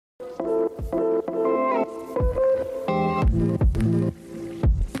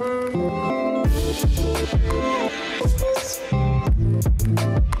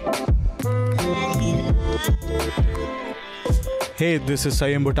Hey, this is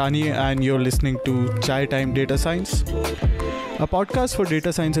Sanyam Bhutani and you're listening to Chai Time Data Science, a podcast for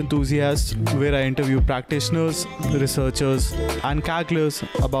data science enthusiasts where I interview practitioners, researchers, and Kagglers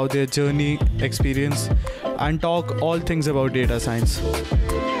about their journey, experience, and talk all things about data science.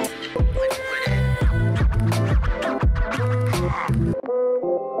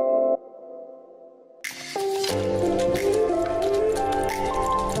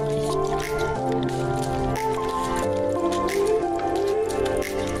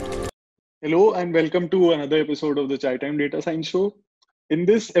 Hello and welcome to another episode of the Chai Time Data Science Show. In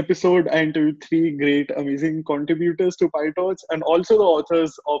this episode, I interviewed three great, amazing contributors to PyTorch and also the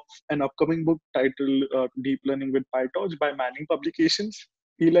authors of an upcoming book titled Deep Learning with PyTorch by Manning Publications,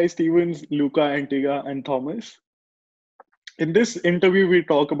 Eli Stevens, Luca Antiga, and Thomas. In this interview, we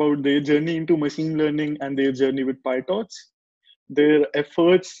talk about their journey into machine learning and their journey with PyTorch, their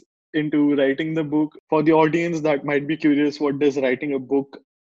efforts into writing the book. For the audience that might be curious, what does writing a book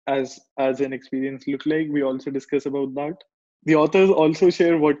as an experience look like? We also discuss about that. The authors also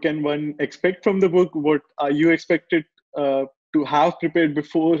share what can one expect from the book, what are you expected to have prepared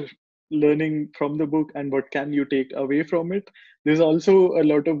before learning from the book, and what can you take away from it. There's also a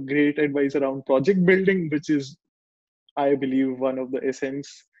lot of great advice around project building, which is, I believe, one of the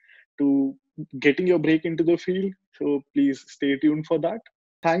essence to getting your break into the field. So please stay tuned for that.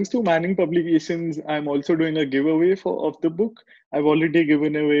 Thanks to Manning Publications, I'm also doing a giveaway of the book. I've already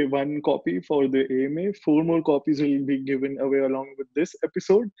given away one copy for the AMA. 4 more copies will be given away along with this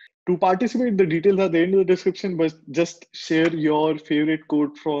episode. To participate, the details are there in the description, but just share your favorite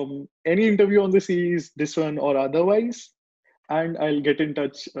quote from any interview on the series, this one or otherwise, and I'll get in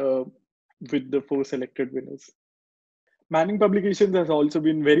touch with the 4 selected winners. Manning Publications has also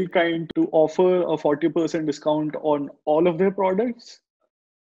been very kind to offer a 40% discount on all of their products.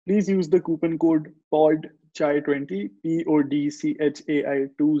 Please use the coupon code PODCHAI20,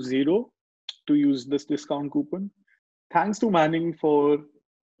 PODCHAI20 to use this discount coupon. Thanks to Manning for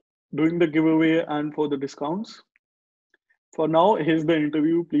doing the giveaway and for the discounts. For now, here's the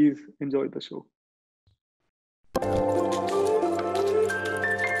interview. Please enjoy the show.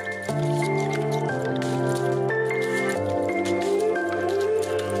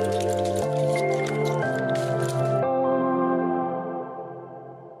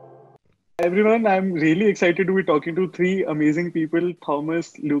 Everyone, I'm really excited to be talking to 3 amazing people,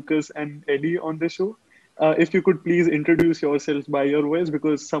 Thomas, Lucas, and Eddie on the show. If you could please introduce yourselves by your voice,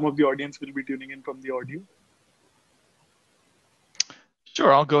 because some of the audience will be tuning in from the audio.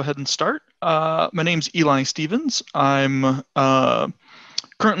 Sure, I'll go ahead and start. My name's Eli Stevens. I'm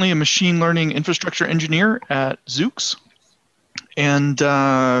currently a machine learning infrastructure engineer at Zoox, and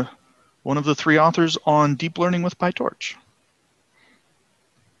one of the 3 authors on deep learning with PyTorch.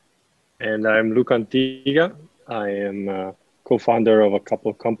 And I'm Luca Antiga. I am a co-founder of a couple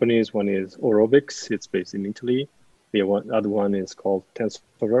of companies. One is Orobix. It's based in Italy. The other one is called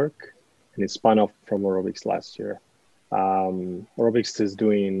TensorWork, and it spun off from Orobix last year. Orobix is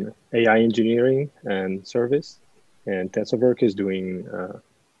doing AI engineering and service, and TensorWork is doing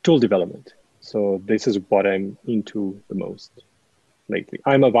tool development. So this is what I'm into the most lately.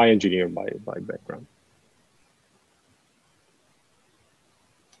 I'm a bioengineer by background.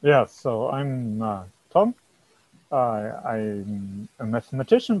 Yeah, so I'm Tom. I'm a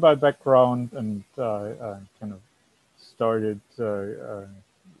mathematician by background, and I kind of started a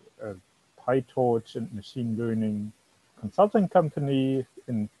PyTorch and machine learning consulting company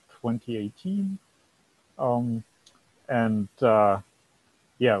in 2018.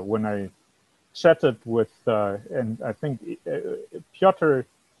 Yeah, when I chatted with, and I think Piotr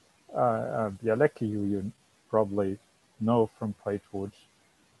Bialecki, who you probably know from PyTorch,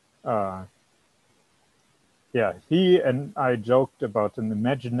 yeah, he and I joked about an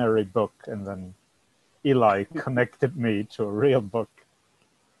imaginary book, and then Eli connected me to a real book.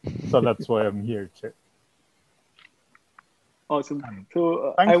 So that's why I'm here too. Awesome.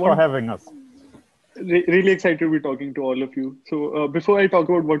 So thanks for having us. Really excited to be talking to all of you. So before I talk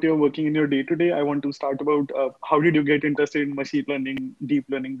about what you're working in your day-to-day, I want to start about how did you get interested in machine learning, deep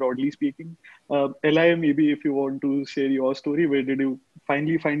learning, broadly speaking. Eli, maybe if you want to share your story, where did you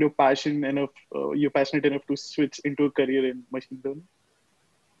finally find your passion enough, you're passionate enough to switch into a career in machine learning?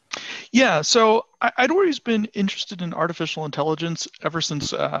 Yeah, so I'd always been interested in artificial intelligence ever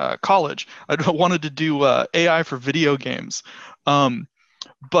since college. I wanted to do AI for video games.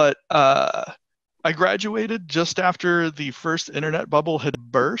 But I graduated just after the first internet bubble had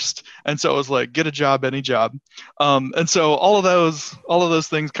burst, and so it was like, get a job, any job. And so all of those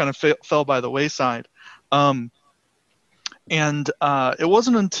things kind of fell by the wayside. And it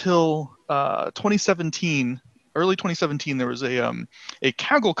wasn't until 2017, early 2017, there was a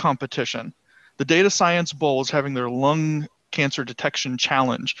Kaggle competition. The Data Science Bowl was having their lung cancer detection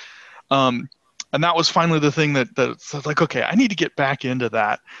challenge. And that was finally the thing that's like, okay, I need to get back into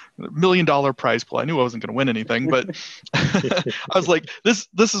that $1 million prize pool. I knew I wasn't going to win anything, but I was like, this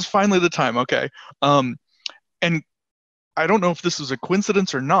is finally the time. Okay. And I don't know if this was a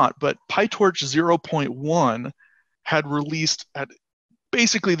coincidence or not, but PyTorch 0.1 had released at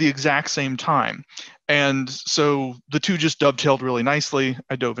basically the exact same time. And so the two just dovetailed really nicely.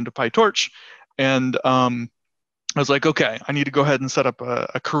 I dove into PyTorch, and I was like, okay, I need to go ahead and set up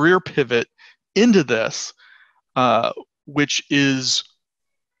a career pivot into this, which is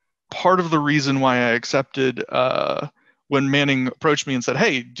part of the reason why I accepted when Manning approached me and said,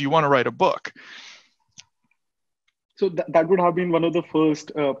 hey, do you want to write a book? So that would have been one of the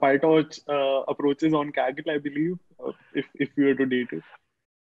first PyTorch approaches on Kaggle, I believe, if we were to date it.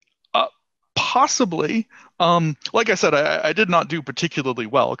 Possibly. Like I said, I did not do particularly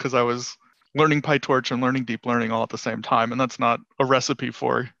well because I was learning PyTorch and learning deep learning all at the same time, and that's not a recipe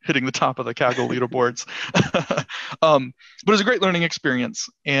for hitting the top of the Kaggle leaderboards. But it was a great learning experience,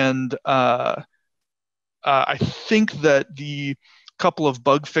 and I think that the couple of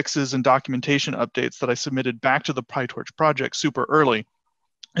bug fixes and documentation updates that I submitted back to the PyTorch project super early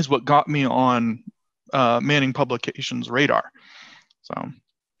is what got me on Manning Publications' radar. So.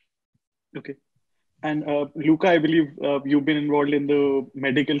 Okay. And Luca, I believe you've been involved in the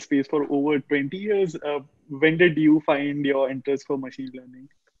medical space for over 20 years. When did you find your interest for machine learning?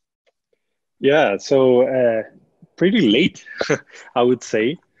 Yeah, so pretty late, I would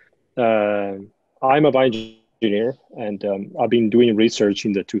say. I'm a bioengineer, and I've been doing research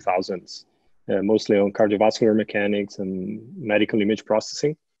in the 2000s, mostly on cardiovascular mechanics and medical image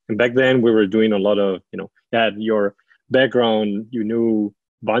processing. And back then, we were doing a lot of, you had your background, you knew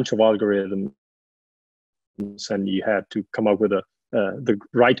a bunch of algorithms, and you had to come up with the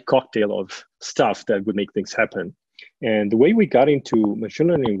right cocktail of stuff that would make things happen. And the way we got into machine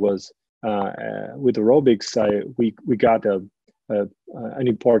learning was with aerobics. We got an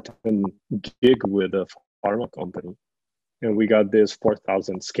important gig with a pharma company, and we got this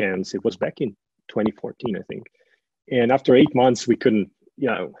 4,000 scans. It was back in 2014, I think. And after 8 months, we couldn't,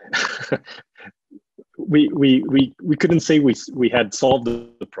 we couldn't say we had solved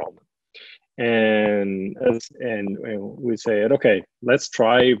the problem. And we said, okay, let's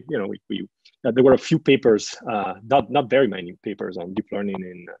try. There were a few papers, not very many papers on deep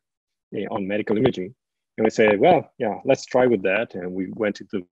learning on medical imaging, and we said, well, yeah, let's try with that. And we went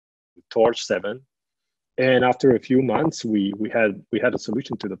into Torch 7, and after a few months, we had a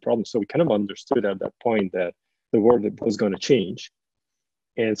solution to the problem. So we kind of understood at that point that the world was going to change.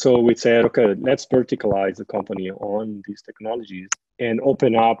 And so we said, okay, let's verticalize the company on these technologies and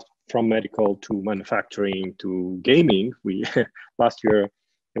open up from medical to manufacturing to gaming. We last year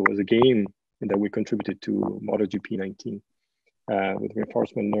there was a game that we contributed to MotoGP 19 with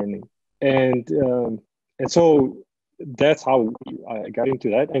reinforcement learning, and so that's how I got into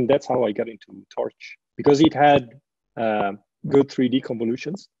that, and that's how I got into Torch, because it had good 3D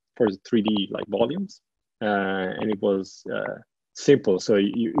convolutions for 3D like volumes, and it was simple, so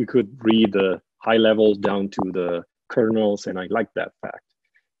you could read the high levels down to the kernels, and I liked that fact.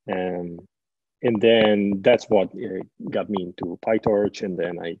 And then that's what got me into PyTorch, and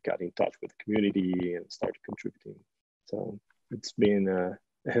then I got in touch with the community and started contributing. So it's been a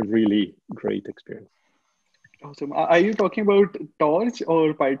really great experience. Awesome. Are you talking about Torch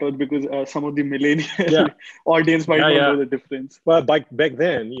or PyTorch? Because some of the millennial audience might not know the difference. Well, back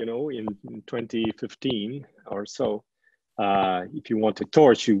then, in 2015 or so, if you wanted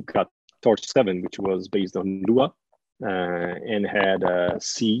Torch, you got Torch 7, which was based on Lua and had a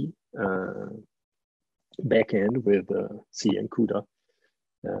C backend with C and CUDA.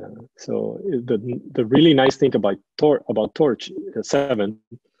 So the really nice thing about Torch 7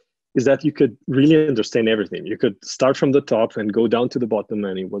 is that you could really understand everything. You could start from the top and go down to the bottom,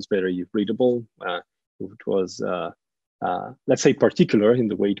 and it was very readable. It was, let's say, particular in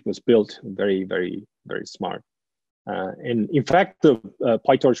the way it was built, very, very, very smart. And in fact, the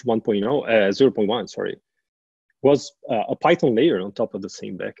PyTorch 0.1, sorry, was a Python layer on top of the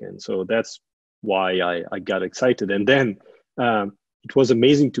same backend. So that's why I got excited. And then it was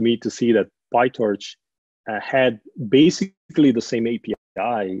amazing to me to see that PyTorch had basically the same API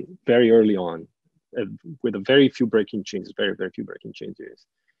very early on, with a very few breaking changes, very, very few breaking changes,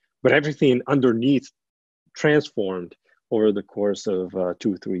 but everything underneath transformed over the course of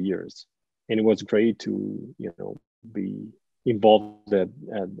 2-3 years. And it was great to, be involved at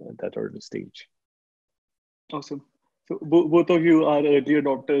that early stage. Awesome. So both of you are early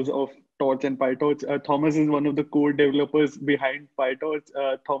adopters of Torch and PyTorch. Thomas is one of the core developers behind PyTorch.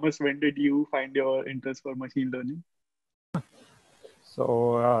 Thomas, when did you find your interest for machine learning?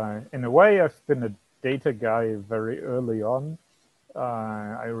 So in a way, I've been a data guy very early on.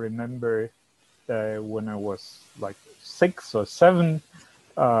 I remember when I was like 6 or 7,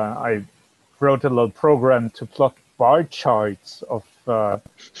 I wrote a little program to plot bar charts of, I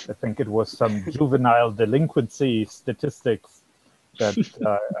think it was some juvenile delinquency statistics that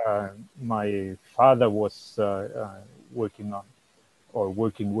my father was working on or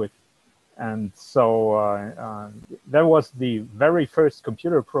working with. And so that was the very first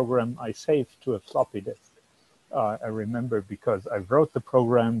computer program I saved to a floppy disk. I remember because I wrote the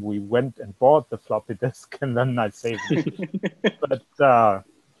program, we went and bought the floppy disk, and then I saved it.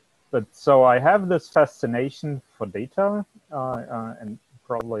 But so I have this fascination for data and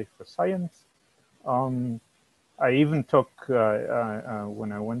probably for science. I even took,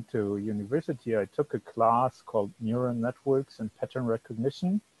 when I went to university, I took a class called Neural Networks and Pattern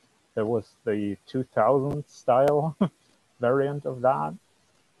Recognition. There was the 2000 style variant of that.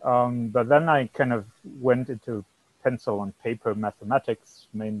 But then I kind of went into pencil and paper mathematics,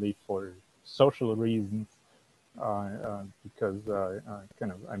 mainly for social reasons, because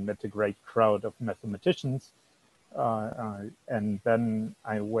I met a great crowd of mathematicians. And then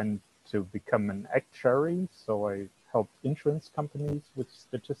I went to become an actuary. So I helped insurance companies with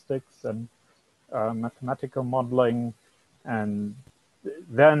statistics and mathematical modeling. And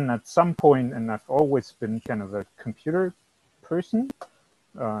then at some point, and I've always been kind of a computer person.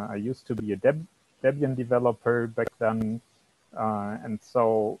 I used to be a Debian developer back then. And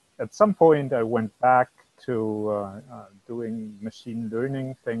so at some point, I went back to doing machine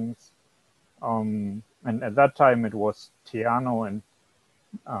learning things. And at that time, it was Theano and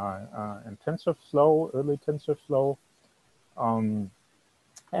TensorFlow, early TensorFlow. And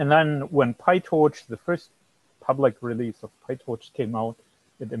then when PyTorch, the first public release of PyTorch came out,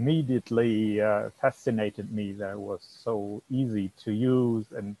 it immediately fascinated me that it was so easy to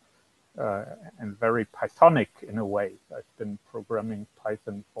use and very Pythonic in a way. I've been programming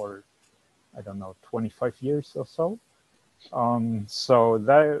Python for, 25 years or so. So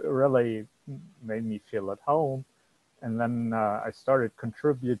that really made me feel at home. And then I started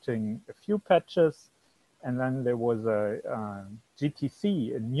contributing a few patches. And then there was a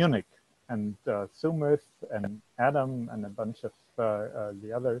GTC in Munich. And Sumit and Adam and a bunch of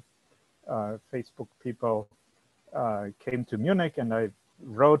the other Facebook people came to Munich, and I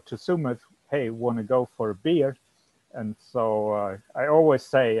wrote to Sumit, hey, want to go for a beer? And so I always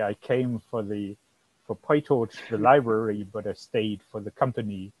say I came for PyTorch, the library, but I stayed for the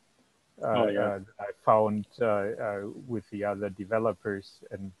company I found with the other developers.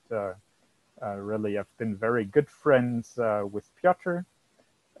 And really, I've been very good friends with Piotr.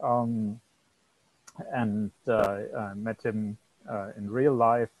 And met him in real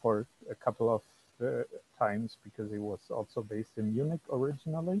life for a couple of times because he was also based in Munich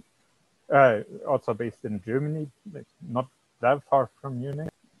originally, also based in Germany, not that far from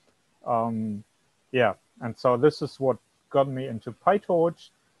Munich. Yeah, and so this is what got me into PyTorch.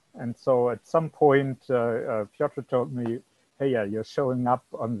 And so at some point, Piotr told me, hey, yeah, you're showing up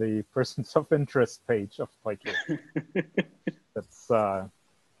on the persons of interest page of PyTorch. That's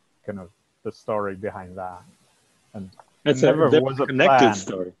kind of the story behind that. And it's never a was a connected plan.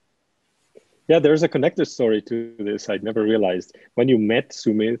 story. Yeah, there's a connected story to this. I'd never realized. When you met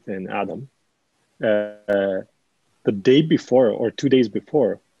Sumit and Adam, the day before or 2 days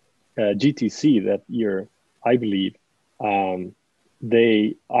before GTC that year, I believe, I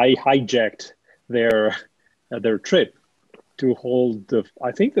hijacked their trip to hold the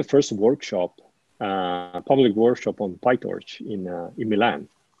first workshop, public workshop on PyTorch in Milan.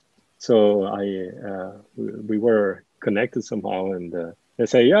 So we were connected somehow, and they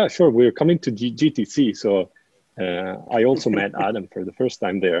say, yeah, sure, we're coming to GTC. So I also met Adam for the first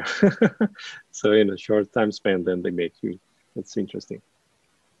time there. So in a short time span, then they make you. That's interesting.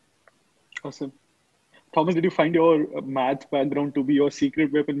 Awesome. Thomas, did you find your math background to be your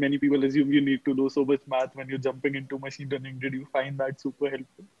secret weapon? Many people assume you need to do so much math when you're jumping into machine learning. Did you find that super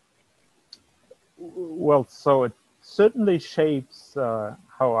helpful? Well, so it certainly shapes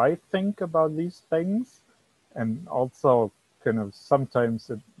how I think about these things. And also kind of sometimes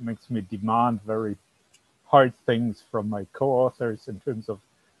it makes me demand very hard things from my co-authors in terms of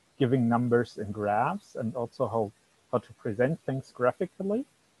giving numbers and graphs, and also how to present things graphically.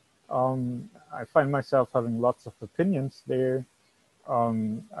 I find myself having lots of opinions there.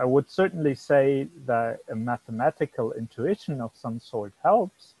 I would certainly say that a mathematical intuition of some sort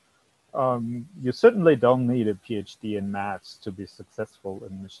helps. You certainly don't need a PhD in maths to be successful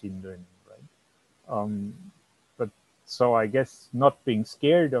in machine learning, right? But so I guess not being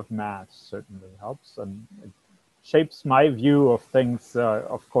scared of maths certainly helps, and it shapes my view of things.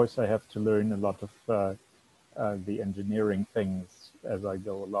 Of course, I have to learn a lot of the engineering things as I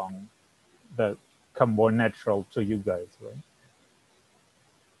go along that come more natural to you guys, right?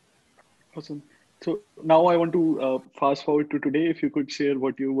 Awesome. So now I want to fast forward to today. If you could share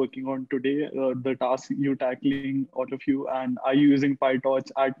what you're working on today, the tasks you're tackling, all of you, and are you using PyTorch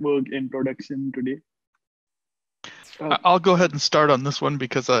at work in production today? I'll go ahead and start on this one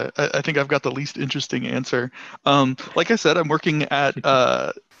because I think I've got the least interesting answer. Like I said, I'm working at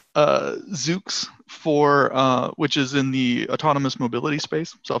Zoox which is in the autonomous mobility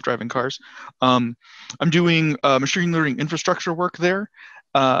space, self-driving cars. I'm doing machine learning infrastructure work there.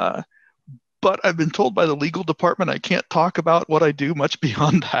 But I've been told by the legal department I can't talk about what I do much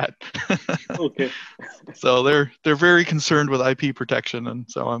beyond that. Okay. So they're very concerned with IP protection, and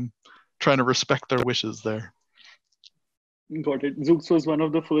so I'm trying to respect their wishes there. Got it. Zoox was one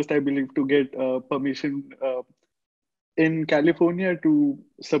of the first, I believe, to get permission in California to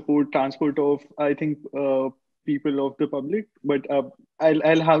support transport of, I think, people of the public. But I'll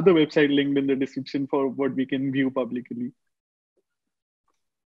have the website linked in the description for what we can view publicly.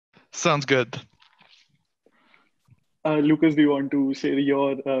 Sounds good. Lucas, do you want to share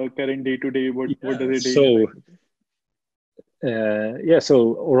your current day-to-day? What does a day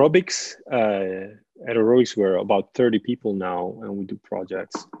so aerobics, at aerobics we're about 30 people now, and we do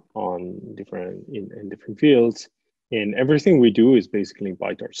projects on in different fields, and everything we do is basically in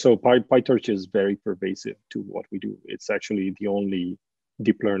PyTorch. So PyTorch is very pervasive to what we do. It's actually the only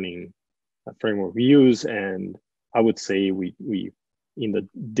deep learning framework we use, and I would say we in the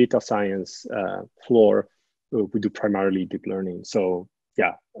data science floor, we do primarily deep learning. So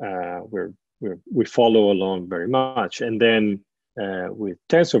yeah, we follow along very much. And then with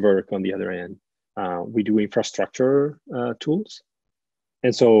TensorWork on the other end, we do infrastructure tools.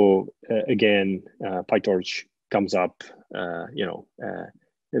 And so again, PyTorch comes up,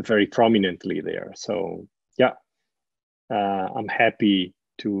 very prominently there. So yeah, I'm happy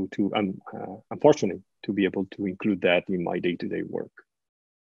I'm fortunate to be able to include that in my day-to-day work.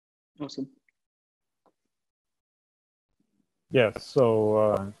 Awesome. Yeah,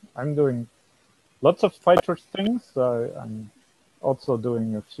 so I'm doing lots of PyTorch things. I'm also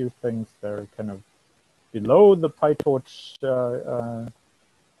doing a few things that are kind of below the PyTorch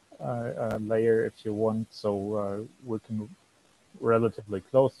layer, if you want. So working relatively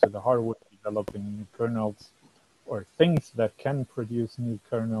close to the hardware, developing new kernels or things that can produce new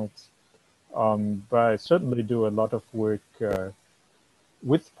kernels. But I certainly do a lot of work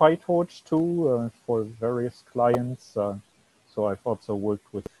with PyTorch too for various clients. So I've also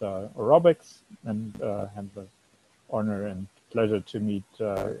worked with aerobics and had the honor and pleasure to meet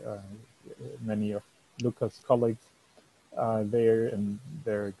many of Luca's colleagues there, and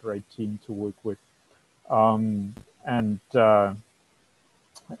they're a great team to work with. And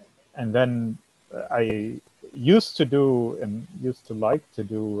then I used to like to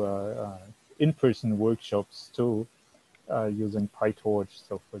do in-person workshops too, using PyTorch.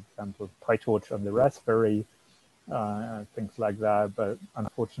 So for example, PyTorch on the Raspberry, things like that. But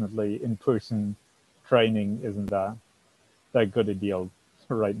unfortunately, in-person training isn't that good a deal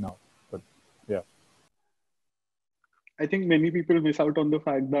right now. But yeah. I think many people miss out on the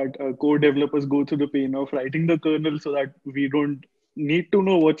fact that core developers go through the pain of writing the kernel so that we don't need to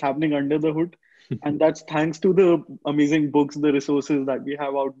know what's happening under the hood. And that's thanks to the amazing books, the resources that we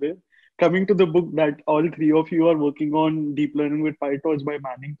have out there. Coming to the book that all three of you are working on, Deep Learning with PyTorch by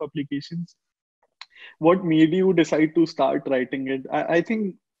Manning Publications, what made you decide to start writing it? I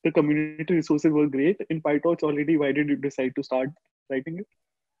think the community resources were great in PyTorch already. Why did you decide to start writing it?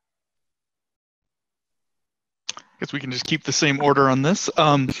 Guess we can just keep the same order on this.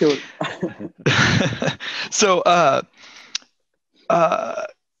 Sure. So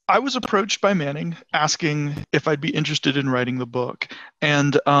I was approached by Manning asking if I'd be interested in writing the book.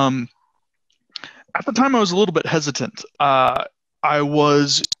 And at the time, I was a little bit hesitant. I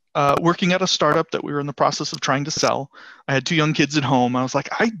was working at a startup that we were in the process of trying to sell. I had 2 young kids at home. I was like,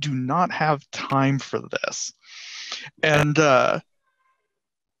 I do not have time for this. And they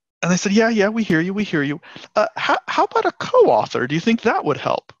said, yeah, we hear you. How about a co-author? Do you think that would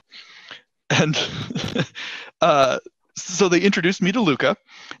help? And so they introduced me to Luca,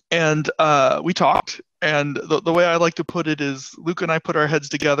 and we talked. And the way I like to put it is, Luca and I put our heads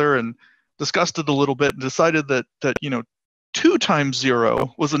together and discussed it a little bit, and decided that 2 times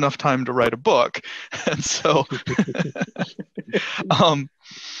 0 was enough time to write a book. And so,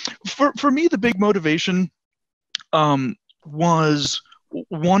 for me, the big motivation was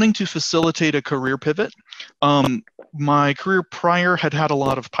wanting to facilitate a career pivot. My career prior had a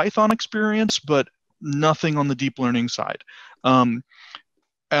lot of Python experience, but nothing on the deep learning side.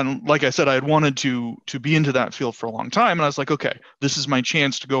 And like I said, I had wanted to be into that field for a long time. And I was like, okay, this is my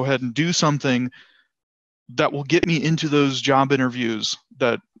chance to go ahead and do something that will get me into those job interviews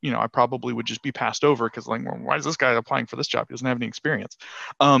that, I probably would just be passed over because, like, well, why is this guy applying for this job? He doesn't have any experience.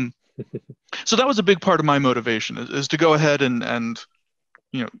 So that was a big part of my motivation, is to go ahead and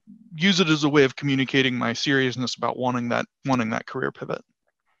use it as a way of communicating my seriousness about wanting that career pivot.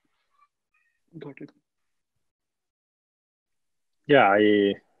 Got it. Yeah,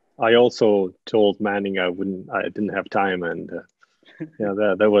 I also told Manning I didn't have time, and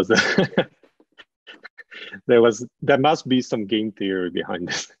that was there must be some game theory behind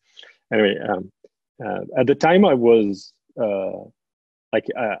this. Anyway, at the time I was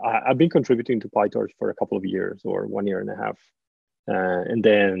I've been contributing to PyTorch for a couple of years, or 1 year and a half, and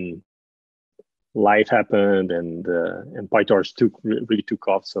then life happened, and PyTorch really took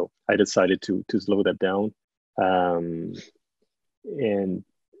off. So I decided to slow that down.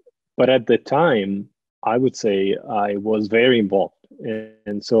 But at the time, I would say I was very involved,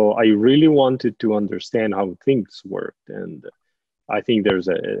 and so I really wanted to understand how things worked. And I think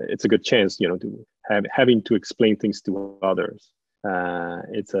it's a good chance, to having to explain things to others.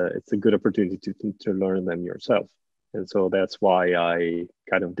 It's a good opportunity to learn them yourself. And so that's why I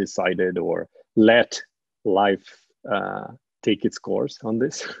kind of decided, or let life take its course on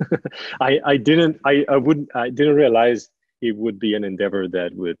this. I didn't realize it would be an endeavor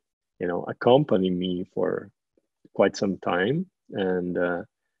that would, accompany me for quite some time. And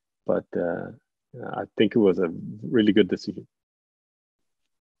but I think it was a really good decision.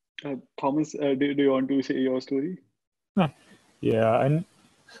 Thomas, do you want to say your story? Yeah, and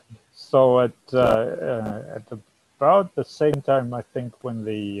so at about the same time, I think, when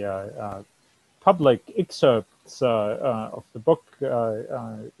the public excerpts of the book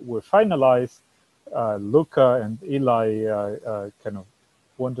were finalized, Luca and Eli kind of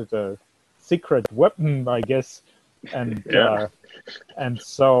wanted a secret weapon, I guess, and and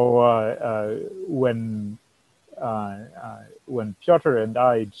so when Piotr and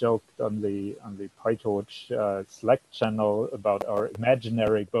I joked on the PyTorch Slack channel about our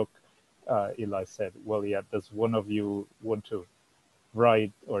imaginary book, Eli said, "Well, yeah, does one of you want to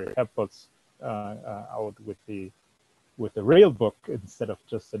write or help us out with the real book instead of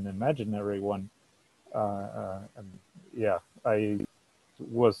just an imaginary one?" And yeah, I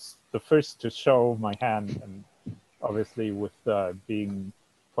was the first to show my hand, and obviously with being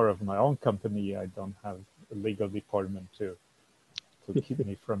part of my own company, I don't have a legal department to keep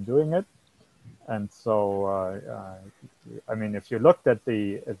me from doing it. And so, I mean, if you looked at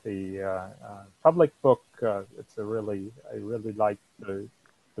the public book, I really liked the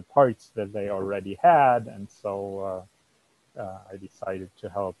parts that they already had, and so I decided to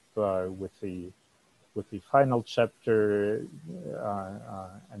help with the final chapter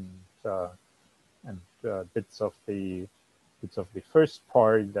and bits of the first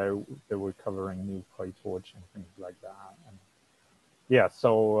part that were covering new PyTorch and things like that. And yeah,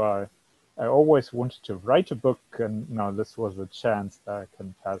 so I always wanted to write a book, and now this was a chance that I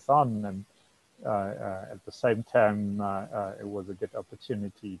can pass on. And at the same time, it was a good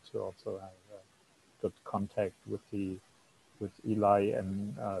opportunity to also have good contact with Eli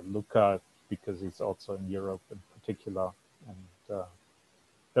and Luca, because he's also in Europe in particular, and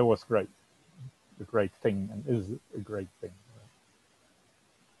that was great. A great thing, and is a great thing.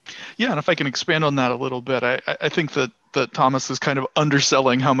 Yeah, and if I can expand on that a little bit, I think that Thomas is kind of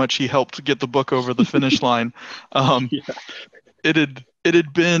underselling how much he helped get the book over the finish line. It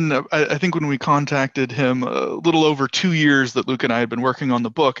had been, I think, when we contacted him, a little over 2 years that Luke and I had been working on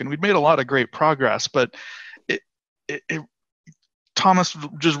the book, and we'd made a lot of great progress, but Thomas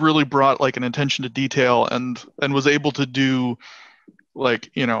just really brought like an attention to detail and was able to do,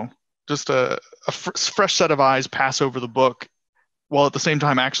 like, just a fresh set of eyes pass over the book, while at the same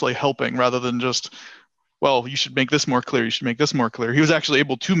time actually helping, rather than just, well, you should make this more clear, you should make this more clear. He was actually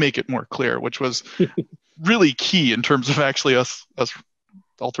able to make it more clear, which was really key in terms of actually us,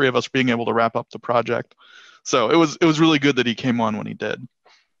 all three of us, being able to wrap up the project. So it was really good that he came on when he did.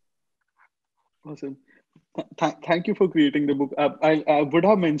 Awesome. Thank you for creating the book. I would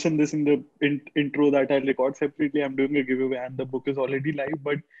have mentioned this in the intro that I'll record separately. I'm doing a giveaway and the book is already live.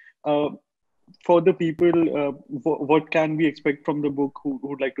 But for the people, what can we expect from the book who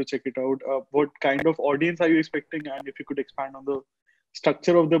would like to check it out? What kind of audience are you expecting? And if you could expand on the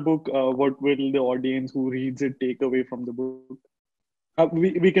structure of the book, what will the audience who reads it take away from the book?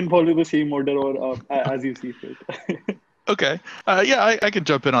 We can follow the same order or as you see fit. Okay. Yeah, I can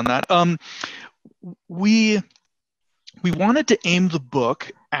jump in on that. We wanted to aim the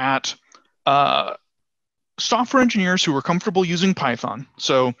book at software engineers who are comfortable using Python.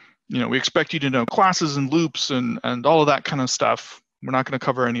 So, we expect you to know classes and loops and all of that kind of stuff. We're not going to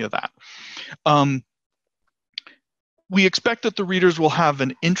cover any of that. We expect that the readers will have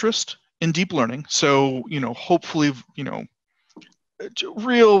an interest in deep learning. So, hopefully,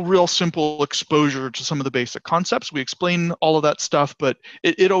 real simple exposure to some of the basic concepts. We explain all of that stuff, but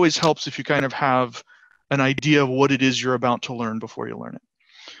it always helps if you kind of have an idea of what it is you're about to learn before you learn it.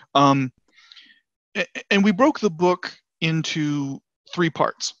 And we broke the book into 3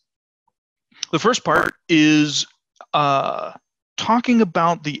 parts. The first part is talking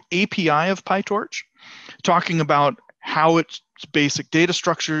about the API of PyTorch, talking about how its basic data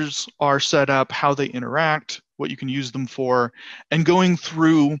structures are set up, how they interact, what you can use them for, and going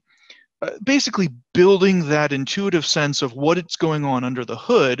through basically building that intuitive sense of what it's going on under the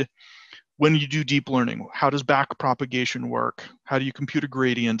hood when you do deep learning. How does backpropagation work? How do you compute a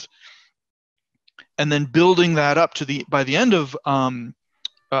gradient? And then building that up to by the end of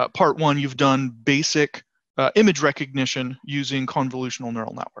part 1, you've done basic image recognition using convolutional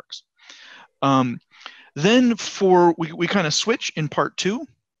neural networks. Then we kind of switch in part 2.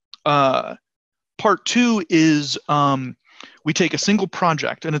 Part 2 is we take a single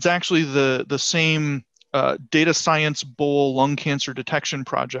project, and it's actually the same data science bowl lung cancer detection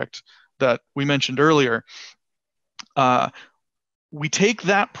project that we mentioned earlier. We take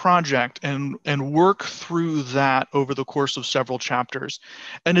that project and work through that over the course of several chapters.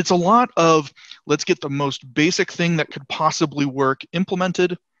 And it's a lot of, let's get the most basic thing that could possibly work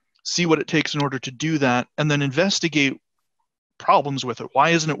implemented, see what it takes in order to do that, and then investigate problems with it. Why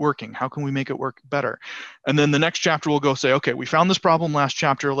isn't it working? How can we make it work better? And then the next chapter will go say, okay, we found this problem last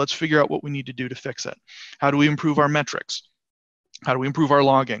chapter. Let's figure out what we need to do to fix it. How do we improve our metrics? How do we improve our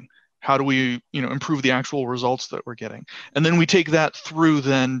logging? How do we, improve the actual results that we're getting? And then we take that through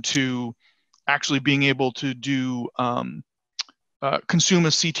then to actually being able to do consume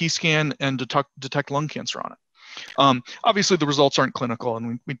a CT scan and detect lung cancer on it. Obviously, the results aren't clinical,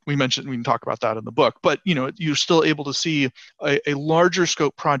 and we mentioned, we can talk about that in the book. But you're still able to see a larger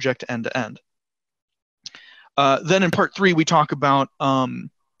scope project end to end. Then in part 3, we talk about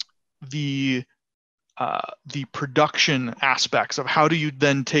the production aspects of how do you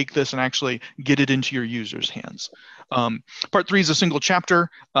then take this and actually get it into your users' hands. Part 3 is a single chapter,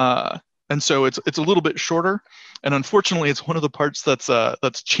 and so it's a little bit shorter. And unfortunately, it's one of the parts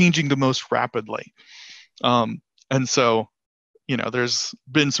that's changing the most rapidly. And so, there's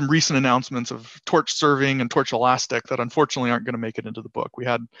been some recent announcements of torch serving and torch elastic that unfortunately aren't going to make it into the book. We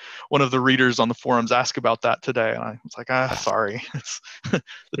had one of the readers on the forums ask about that today, and I was like, sorry, the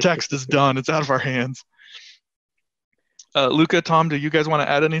text is done. It's out of our hands. Luca, Tom, do you guys want to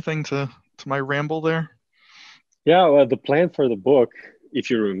add anything to my ramble there? Yeah, well, the plan for the book, if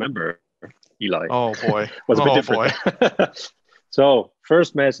you remember, Eli, oh boy, was a bit different. So,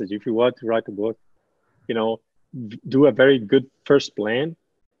 first message: if you want to write a book, do a very good first plan,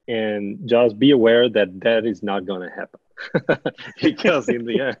 and just be aware that is not going to happen, because in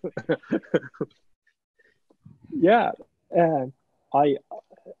the end, yeah, the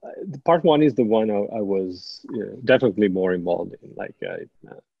part 1 is the one I was definitely more involved in. Like, I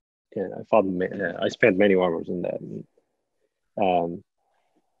spent many hours in that.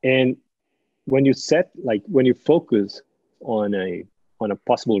 And when you focus on a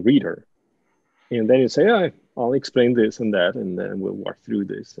possible reader, and then you say, I'll explain this and that, and then we'll walk through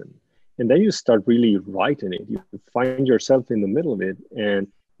this, and then you start really writing it. You find yourself in the middle of it,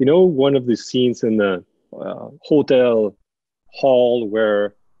 and one of the scenes in the hotel hall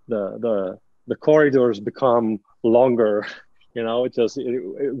where the corridors become longer.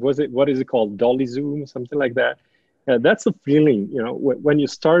 What is it called? Dolly zoom, something like that. That's the feeling. When you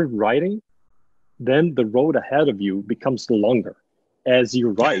start writing, then the road ahead of you becomes longer. As you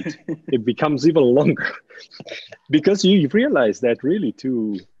write, it becomes even longer, because you realize that really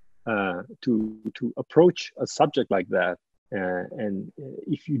to approach a subject like that, and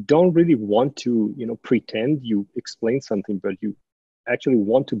if you don't really want to pretend you explain something, but you actually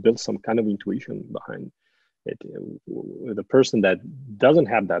want to build some kind of intuition behind it with a person that doesn't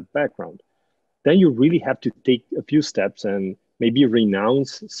have that background, then you really have to take a few steps and maybe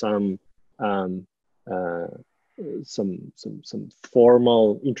renounce some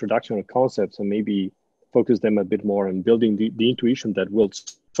formal introduction of concepts, and maybe focus them a bit more on building the intuition that will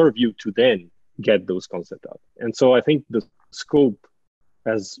serve you to then get those concepts out. And so I think the scope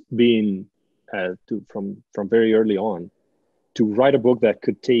has been from very early on to write a book that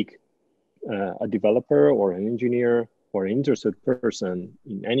could take a developer or an engineer or an interested person,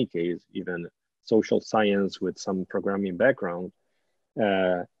 in any case, even social science with some programming background,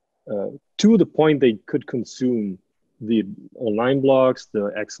 to the point they could consume the online blogs,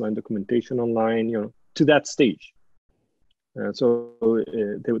 the excellent documentation online, to that stage. So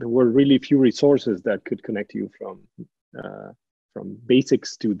there were really few resources that could connect you from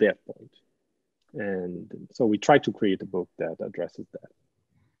basics to that point. And so we tried to create a book that addresses that.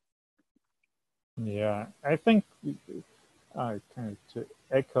 Yeah, I think kind of to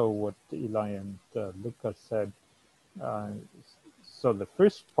echo what Eli and Luca said. So the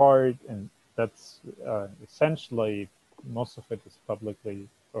first part, and that's essentially most of it is publicly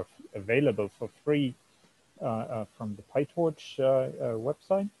or available for free from the PyTorch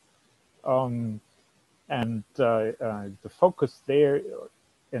website. And the focus there,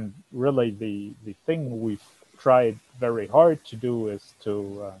 and really the thing we've tried very hard to do is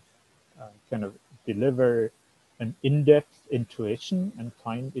to kind of deliver an in-depth intuition and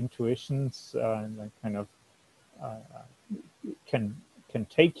find intuitions that kind of can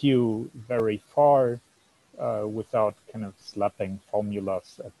take you very far without kind of slapping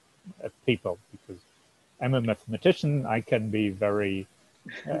formulas at people. Because I'm a mathematician, I can be very,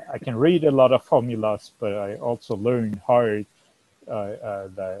 I can read a lot of formulas, but I also learn hard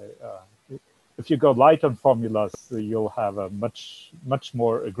that if you go light on formulas, you'll have a much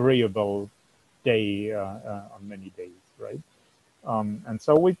more agreeable day on many days, right? And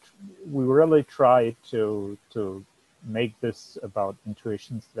so we really try to make this about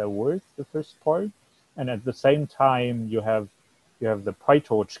intuitions that are worth the first part, and at the same time you have the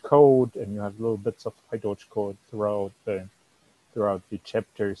PyTorch code, and you have little bits of PyTorch code throughout the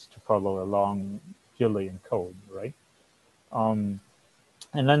chapters to follow along purely in code, right?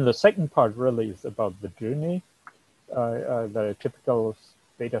 And then the second part really is about the journey that a typical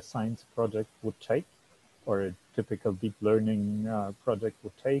data science project would take, or a typical deep learning project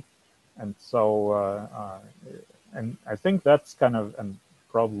would take. And so, and I think that's kind of, and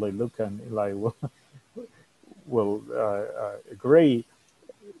probably Luca and Eli will agree,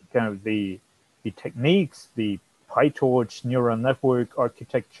 kind of the techniques, the PyTorch neural network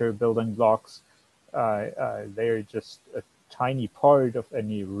architecture building blocks, they're just a tiny part of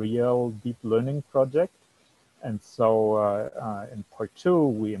any real deep learning project. And so in part 2,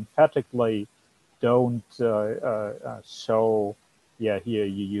 we emphatically don't show, yeah, here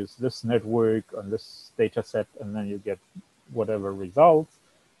you use this network on this data set and then you get whatever results,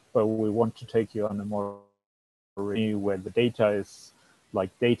 but we want to take you on a more where the data is like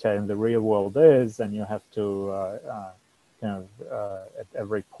data in the real world is, and you have to kind of at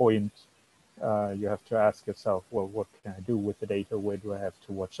every point you have to ask yourself, well, what can I do with the data? Where do I have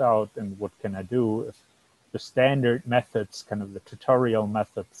to watch out? And what can I do if the standard methods, kind of the tutorial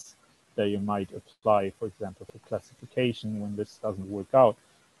methods that you might apply, for example, for classification, when this doesn't work out,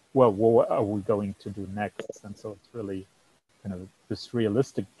 well, what are we going to do next? And so it's really kind of this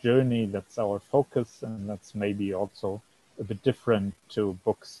realistic journey that's our focus, and that's maybe also a bit different to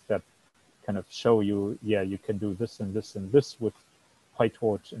books that kind of show you, yeah, you can do this and this and this with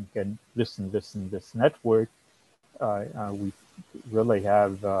PyTorch and get this and this and this network. We really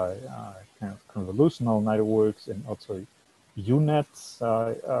have kind of convolutional networks and also UNets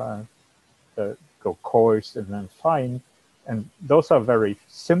that go coarse and then fine. And those are very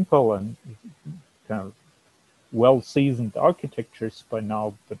simple and kind of well-seasoned architectures by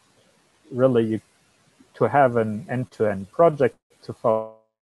now, but really to have an end-to-end project to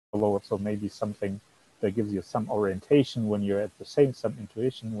follow, so maybe something that gives you some orientation when you're at the same, some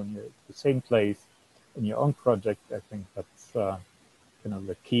intuition when you're at the same place in your own project. I think that's kind of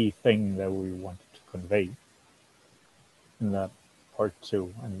the key thing that we wanted to convey in that part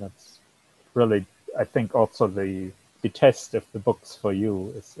 2. And that's really, I think, also the test of the books for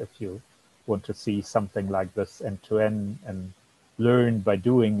you is if you want to see something like this end-to-end and learn by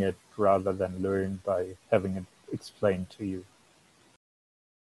doing it rather than learn by having it explained to you.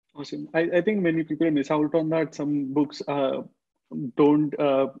 Awesome. I think many people miss out on that. Some books don't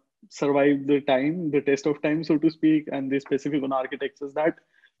survive the test of time, so to speak, and they specific on architectures that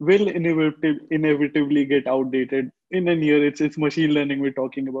will inevitably get outdated in a year. It's machine learning we're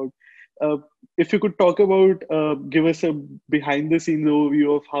talking about. If you could talk about, give us a behind the scenes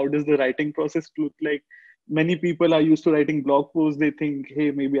overview of how does the writing process look like. Many people are used to writing blog posts. They think,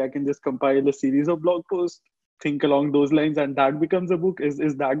 hey, maybe I can just compile a series of blog posts, think along those lines, and that becomes a book. Is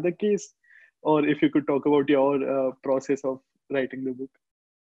that the case? Or if you could talk about your process of writing the book.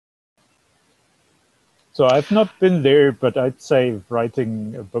 So I've not been there, but I'd say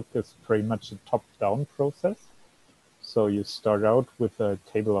writing a book is pretty much a top-down process. So you start out with a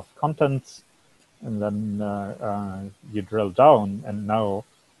table of contents, and then you drill down. And now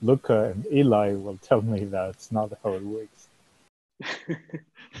Luca and Eli will tell me that it's not how it works.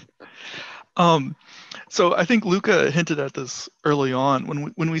 So I think Luca hinted at this early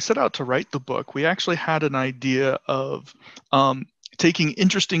on. When we set out to write the book, we actually had an idea of taking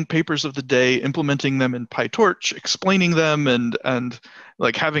interesting papers of the day, implementing them in PyTorch, explaining them, and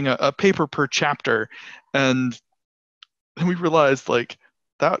like having a paper per chapter. And then we realized like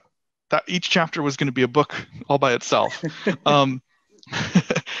that each chapter was going to be a book all by itself.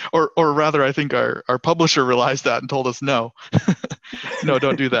 Or rather, I think our publisher realized that and told us no, no,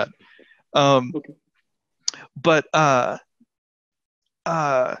 don't do that. Okay. But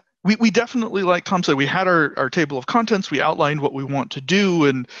we definitely, like Tom said, we had our table of contents. We outlined what we want to do,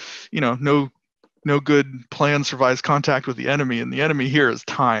 and no good plan survives contact with the enemy, and the enemy here is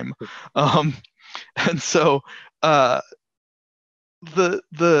time. And so the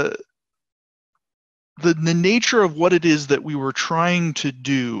nature of what it is that we were trying to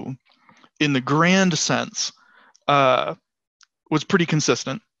do in the grand sense was pretty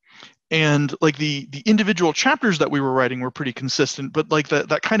consistent. And like the individual chapters that we were writing were pretty consistent, but like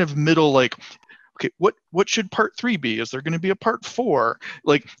that kind of middle, like, okay, what should part 3 be? Is there going to be a part 4?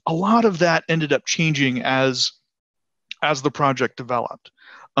 Like a lot of that ended up changing as the project developed.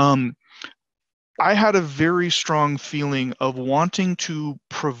 I had a very strong feeling of wanting to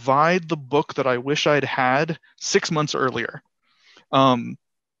provide the book that I wish I'd had 6 months earlier. And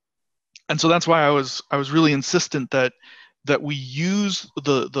so that's why I was really insistent that we use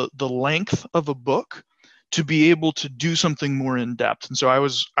the length of a book to be able to do something more in depth. And so I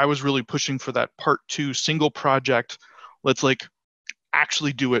was really pushing for that part 2 single project. Let's like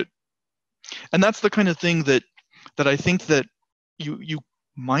actually do it. And that's the kind of thing that I think that you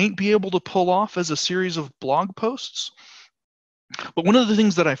might be able to pull off as a series of blog posts. But one of the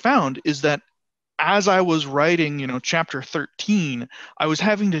things that I found is that as I was writing, chapter 13, I was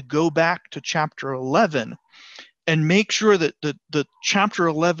having to go back to chapter 11 and make sure that the chapter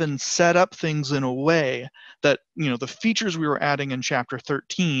 11 set up things in a way that the features we were adding in chapter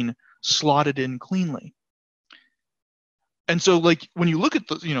 13 slotted in cleanly. And so like when you look at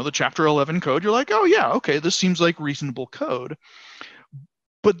the chapter 11 code, you're like, oh yeah, okay, this seems like reasonable code.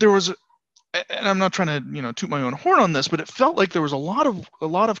 But there was, and I'm not trying to toot my own horn on this, but it felt like there was a lot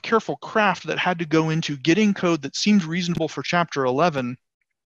of careful craft that had to go into getting code that seemed reasonable for chapter 11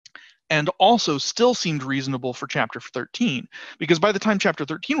 and also still seemed reasonable for chapter 13. Because by the time chapter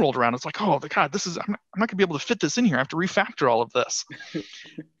 13 rolled around, it's like, oh God, I'm not gonna be able to fit this in here. I have to refactor all of this.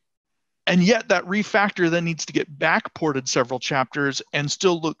 And yet that refactor then needs to get backported several chapters and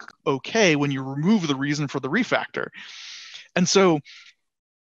still look okay when you remove the reason for the refactor. And so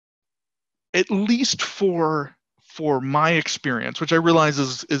at least for my experience, which I realize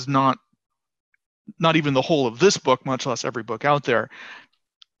is not even the whole of this book, much less every book out there,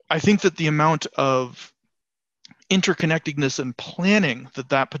 I think that the amount of interconnectedness and planning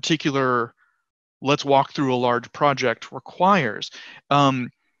that particular let's walk through a large project requires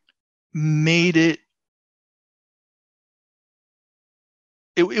made it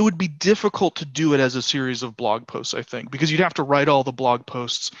would be difficult to do it as a series of blog posts, I think, because you'd have to write all the blog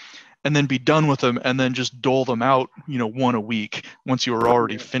posts and then be done with them and then just dole them out, one a week once you were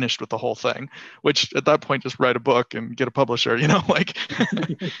already finished with the whole thing, which at that point, just write a book and get a publisher, like.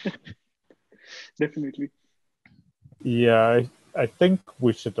 Definitely. Yeah, I think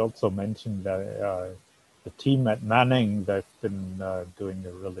we should also mention that the team at Manning, they've been doing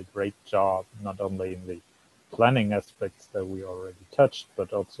a really great job, not only in the planning aspects that we already touched,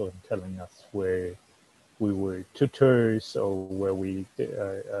 but also in telling us where we were tutors or where we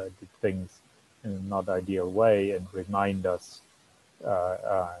did things in a not ideal way, and remind us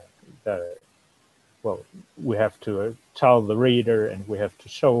that, well, we have to tell the reader and we have to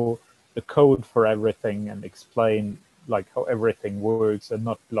show the code for everything and explain like how everything works and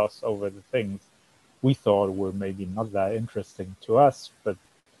not gloss over the things we thought were maybe not that interesting to us, but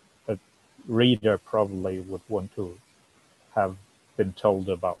that reader probably would want to have been told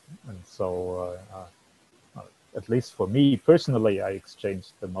about. And so at least for me personally, I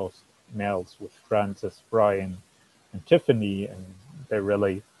exchanged the most mails with Francis, Brian, and Tiffany, and they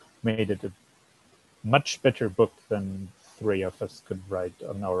really made it a much better book than three of us could write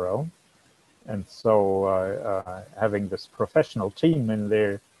on our own. And so having this professional team in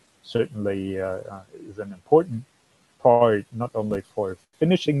there certainly is an important part, not only for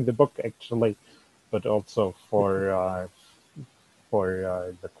finishing the book actually, but also for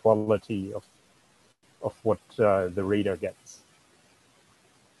the quality of what the reader gets.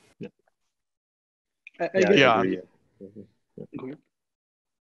 I agree. Go ahead.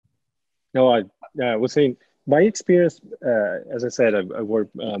 No, I was saying my experience, as I said, I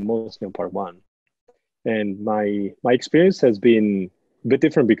worked mostly on part one, and my experience has been a bit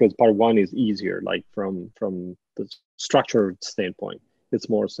different because part one is easier, like from the structured standpoint, it's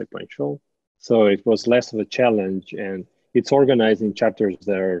more sequential, so it was less of a challenge, and it's organized in chapters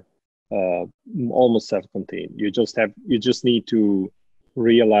that are almost self-contained. You just need to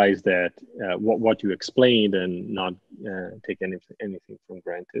realize that what you explained and not take anything for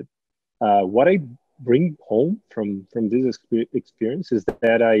granted. What I bring home from this experience is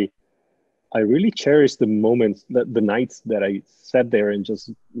that I really cherish the moments, the nights that I sat there and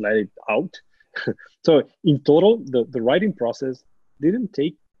just let it out. So in total, the writing process didn't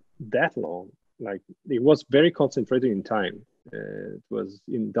take that long. Like, it was very concentrated in time. It was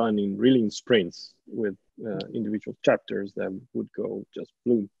done in sprints with individual chapters that would go just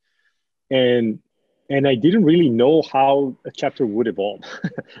bloom. And I didn't really know how a chapter would evolve.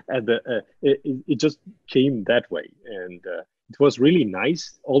 And it just came that way. And it was really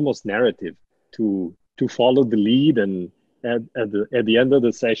nice, almost narrative, to follow the lead. And at the end of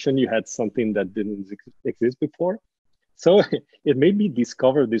the session, you had something that didn't exist before. So it made me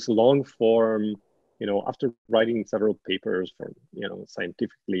discover this long form, after writing several papers for,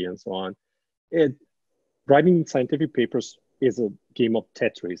 scientifically and so on. Writing scientific papers is a game of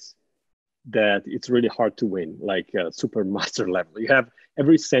Tetris that it's really hard to win, like super master level. You have,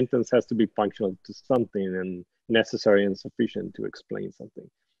 every sentence has to be functional to something and necessary and sufficient to explain something.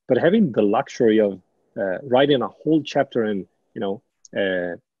 But having the luxury of writing a whole chapter and,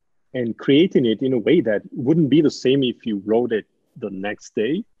 and creating it in a way that wouldn't be the same if you wrote it the next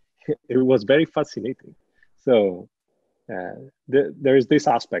day, it was very fascinating. So there is this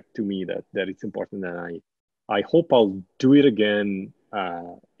aspect to me that it's important, and I hope I'll do it again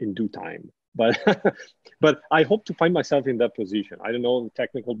in due time. But but I hope to find myself in that position. I don't know,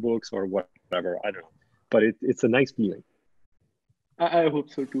 technical books or whatever, I don't know. But it's a nice feeling. I hope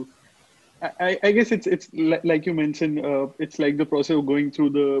so too. I guess it's like you mentioned, it's like the process of going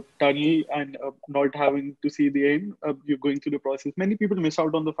through the tunnel and not having to see the end. You're going through the process. Many people miss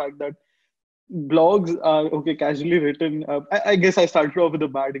out on the fact that blogs are casually written. I guess I started off with a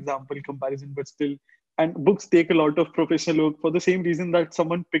bad example comparison, but still. And books take a lot of professional work for the same reason that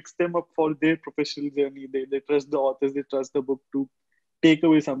someone picks them up for their professional journey. They trust the authors, they trust the book to take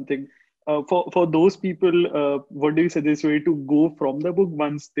away something. For those people, what do you suggest way to go from the book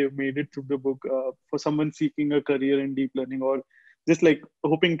once they've made it through the book? For someone seeking a career in deep learning or just like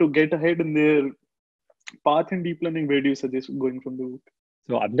hoping to get ahead in their path in deep learning, where do you suggest going from the book?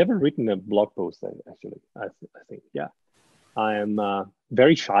 So I've never written a blog post, actually. I think, yeah. I am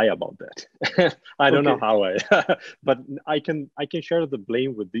very shy about that. I don't know how but I can share the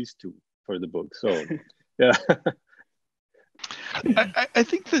blame with these two for the book. So, yeah. I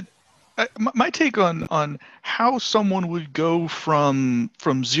think that my take on how someone would go from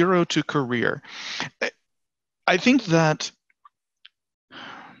zero to career, I think that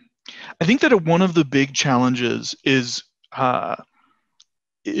one of the big challenges is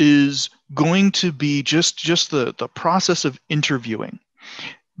going to be just the process of interviewing,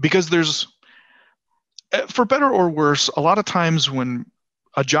 because there's, for better or worse, a lot of times when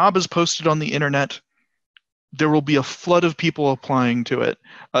a job is posted on the internet, there will be a flood of people applying to it,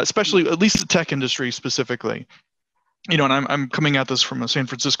 especially at least the tech industry specifically. And I'm coming at this from a San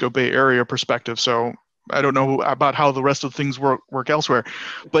Francisco Bay Area perspective, so I don't know about how the rest of things work elsewhere,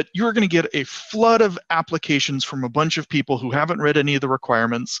 but you're going to get a flood of applications from a bunch of people who haven't read any of the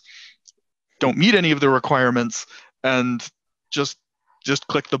requirements, don't meet any of the requirements, and just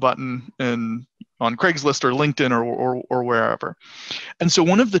click the button and on Craigslist or LinkedIn or wherever. And so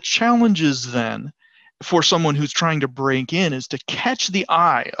one of the challenges then for someone who's trying to break in is to catch the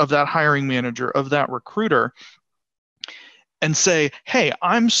eye of that hiring manager, of that recruiter, and say, hey,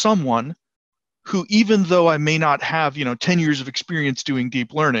 I'm someone who, even though I may not have 10 years of experience doing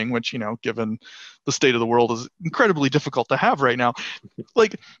deep learning, which given the state of the world is incredibly difficult to have right now,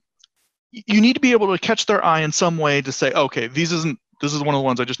 like, you need to be able to catch their eye in some way to say, okay, this is one of the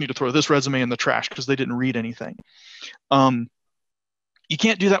ones I just need to throw this resume in the trash because they didn't read anything. You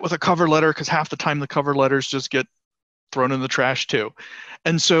can't do that with a cover letter, because half the time the cover letters just get thrown in the trash too.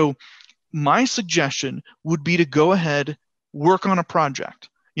 And so my suggestion would be to go ahead, work on a project.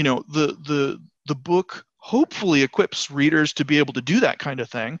 You know, the book hopefully equips readers to be able to do that kind of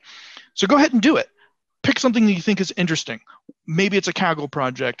thing. So go ahead and do it. Pick something that you think is interesting. Maybe it's a Kaggle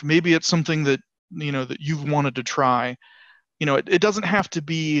project. Maybe it's something that, you know, that you've wanted to try. You know, it doesn't have to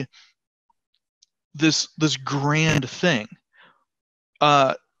be this grand thing.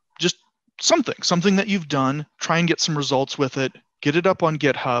 Just something that you've done. Try and get some results with it. Get it up on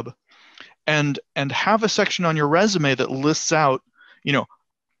GitHub, and have a section on your resume that lists out, you know,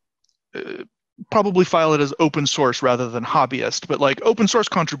 probably file it as open source rather than hobbyist, but like open source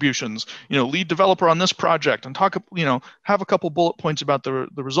contributions, you know, lead developer on this project, and talk, you know, have a couple bullet points about the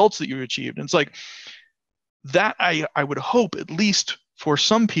results that you achieved. And it's like that, I would hope, at least for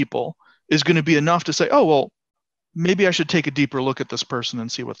some people, is going to be enough to say, oh, well, maybe I should take a deeper look at this person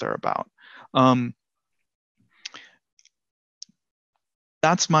and see what they're about.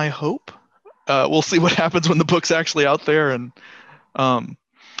 That's my hope. We'll see what happens when the book's actually out there. And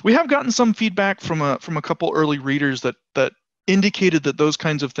we have gotten some feedback from a couple early readers that indicated that those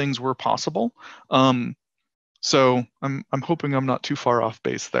kinds of things were possible. So I'm hoping I'm not too far off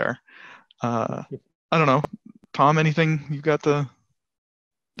base there. I don't know, Tom, anything you got to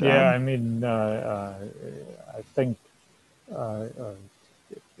Yeah, add? I mean,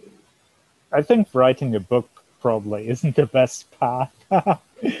 I think writing a book probably isn't the best path.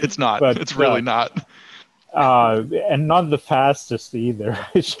 It's not. But, it's really not. And not the fastest either,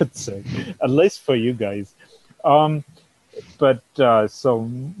 I should say, at least for you guys. But so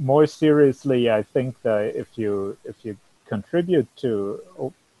more seriously, I think that if you contribute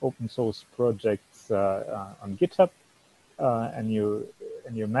to open source projects on GitHub, and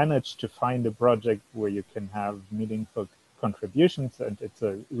you manage to find a project where you can have meaningful contributions, and it's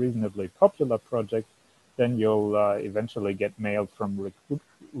a reasonably popular project, then you'll eventually get mail from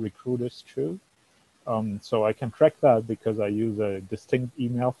recruiters too. So I can track that because I use a distinct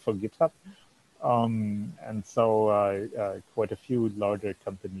email for GitHub. And so quite a few larger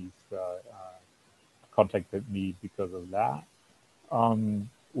companies contacted me because of that.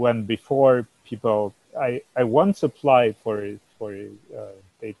 When before people, I once applied for a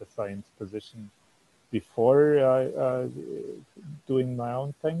data science position before doing my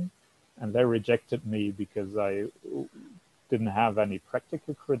own thing, and they rejected me because I didn't have any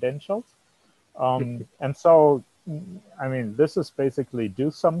practical credentials. And so, I mean, this is basically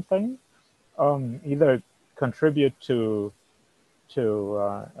do something, either contribute to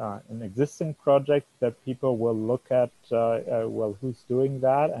an existing project that people will look at, well, who's doing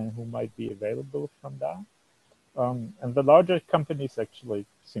that and who might be available from that. And the larger companies actually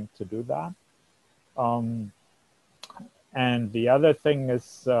seem to do that. And the other thing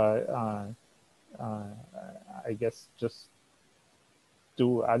is, I guess, just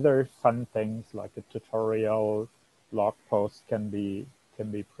do other fun things like a tutorial, blog post can be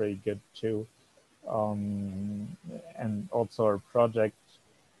pretty good too. And also a project.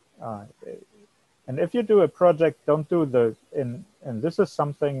 And if you do a project, don't do and this is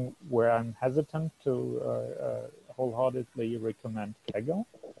something where I'm hesitant to wholeheartedly recommend Kaggle.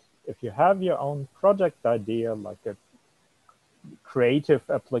 If you have your own project idea, like a creative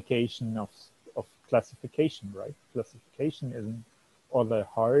application of classification, right? Classification isn't all that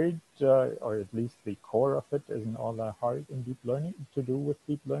hard, or at least the core of it isn't all that hard in deep learning to do with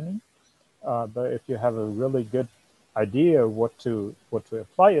deep learning. But if you have a really good idea what to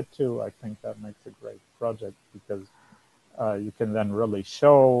apply it to, I think that makes a great project, because you can then really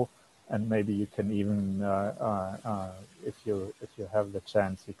show, and maybe you can even, if you have the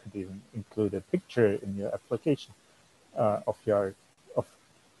chance, you could even include a picture in your application of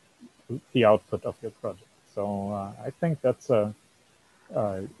the output of your project. So I think that's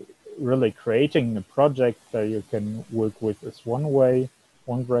really creating a project that you can work with is one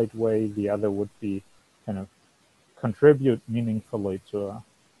great way. The other would be kind of contribute meaningfully to a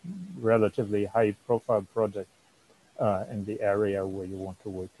relatively high profile project in the area where you want to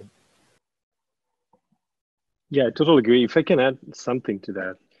work in. Yeah, I totally agree. If I can add something to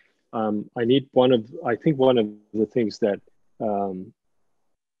that, I think one of the things that one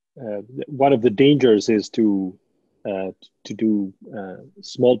of the dangers is to do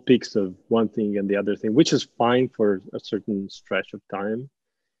small picks of one thing and the other thing, which is fine for a certain stretch of time.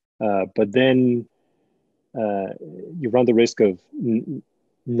 But then you run the risk of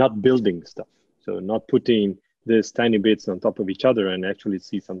not building stuff. So not putting these tiny bits on top of each other and actually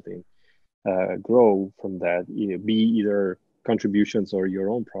see something grow from that, be either contributions or your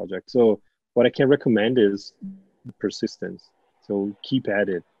own project. So what I can recommend is persistence. So keep at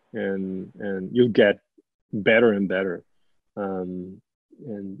it, and you'll get better and better. And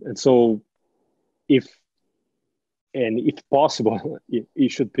so if possible, you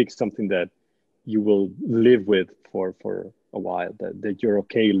should pick something that you will live with for a while, that you're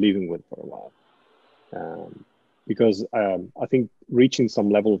okay living with for a while. Because I think reaching some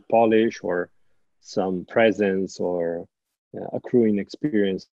level of polish or some presence or accruing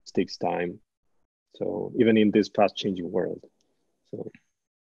experience takes time. So even in this fast-changing world. So.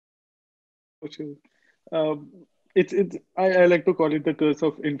 For sure. It's I like to call it the curse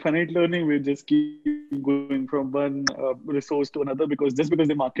of infinite learning. We just keep going from one resource to another because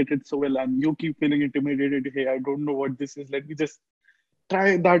they market it so well and you keep feeling intimidated. Hey, I don't know what this is. Let me just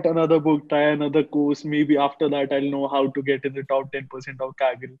try that another book, try another course. Maybe after that I'll know how to get in the top 10% of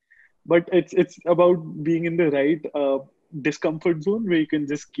Kaggle. But it's about being in the right discomfort zone where you can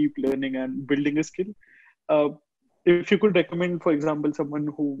just keep learning and building a skill. Uh, if you could recommend, for example, someone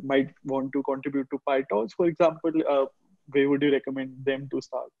who might want to contribute to PyTorch, for example, where would you recommend them to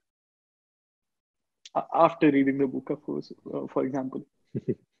start? After reading the book, of course, for example.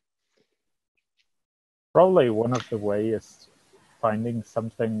 Probably one of the ways is finding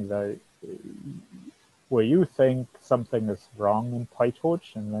something that where you think something is wrong in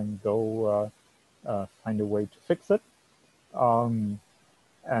PyTorch and then go find a way to fix it. And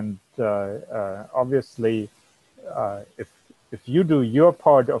obviously, if you do your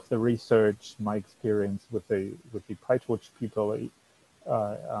part of the research, my experience with the PyTorch people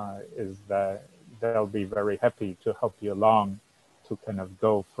is that they'll be very happy to help you along to kind of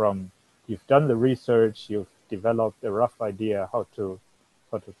go from you've done the research, you've developed a rough idea how to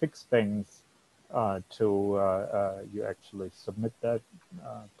fix things to you actually submit that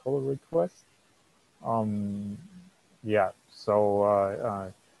pull request. Yeah, so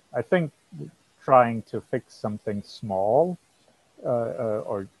I think trying to fix something small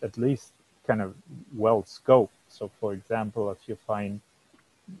or at least kind of well scoped. So for example, if you find,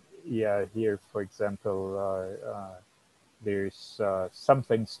 here, for example, there's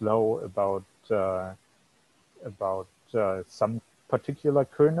something slow about some particular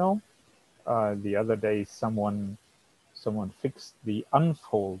kernel. The other day, someone fixed the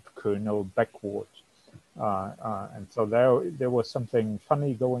unfold kernel backward. And so there was something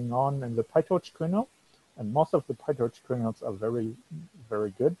funny going on in the PyTorch kernel, and most of the PyTorch kernels are very,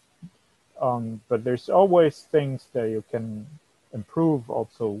 very good. But there's always things that you can improve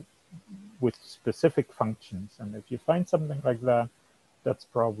also with specific functions. And if you find something like that, that's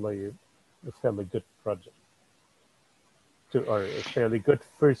probably a fairly good project or a fairly good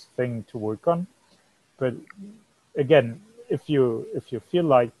first thing to work on. But again, if you feel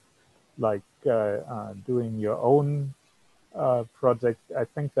like doing your own project, I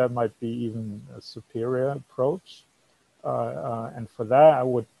think that might be even a superior approach. And for that, I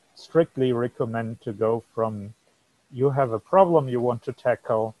would strictly recommend to go from you have a problem you want to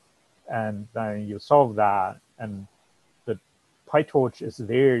tackle, and then you solve that, and the PyTorch is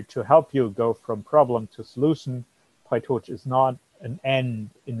there to help you go from problem to solution. PyTorch is not an end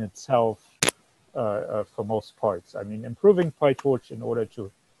in itself for most parts. I mean, improving PyTorch in order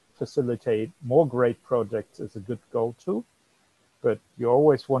to facilitate more great projects is a good goal too, but you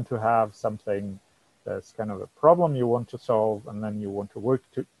always want to have something that's kind of a problem you want to solve, and then you want to work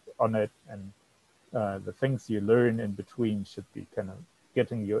on it, and the things you learn in between should be kind of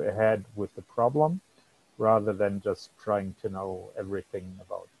getting you ahead with the problem, rather than just trying to know everything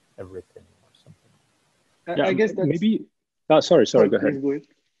about everything or something. Yeah, I guess that's maybe. Sorry, go ahead. Go ahead.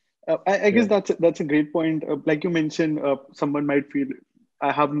 I guess that's a great point. Like you mentioned, someone might feel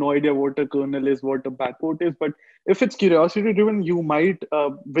I have no idea what a kernel is, what a backport is. But if it's curiosity driven, you might,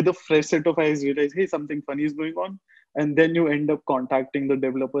 with a fresh set of eyes, realize, hey, something funny is going on, and then you end up contacting the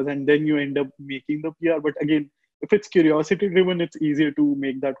developers, and then you end up making the PR. But again, if it's curiosity driven, it's easier to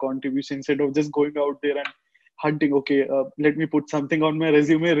make that contribution instead of just going out there and hunting. Okay, let me put something on my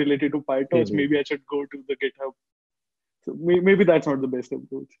resume related to PyTorch. Mm-hmm. Maybe I should go to the GitHub. So maybe that's not the best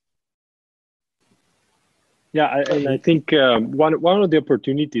approach. Yeah, and I think one of the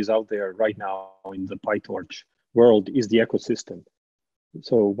opportunities out there right now in the PyTorch world is the ecosystem.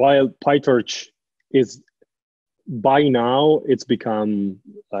 So while PyTorch is, by now, it's become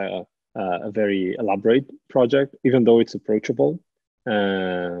a very elaborate project, even though it's approachable.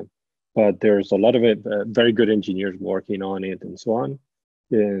 But there's a lot of very good engineers working on it and so on.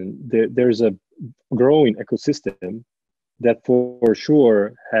 And there's a growing ecosystem that for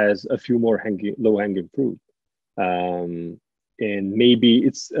sure has a few more low-hanging fruit. And maybe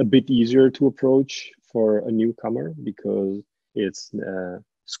it's a bit easier to approach for a newcomer because it's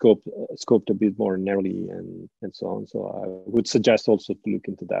scoped a bit more narrowly and so on. So I would suggest also to look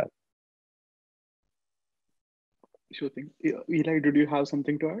into that. Sure thing. Eli, did you have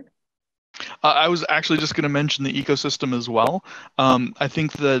something to add? I was actually just going to mention the ecosystem as well. I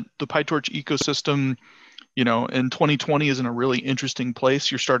think that the PyTorch ecosystem, in 2020 is in a really interesting place.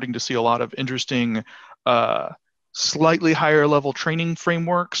 You're starting to see a lot of interesting, slightly higher level training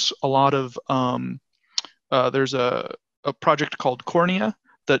frameworks. A lot of, there's a project called Cornea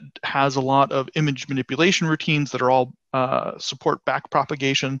that has a lot of image manipulation routines that are all support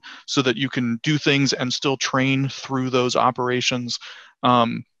backpropagation so that you can do things and still train through those operations.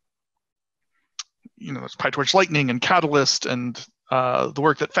 There's PyTorch Lightning and Catalyst and the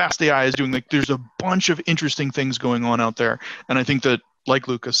work that FastAI is doing. Like, there's a bunch of interesting things going on out there. And I think that, like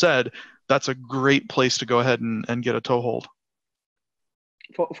Luca said, that's a great place to go ahead and get a toehold.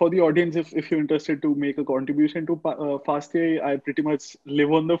 For the audience, if you're interested to make a contribution to FastAI, I pretty much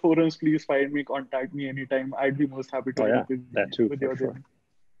live on the forums. Please find me, contact me anytime. I'd be most happy to work with your journey.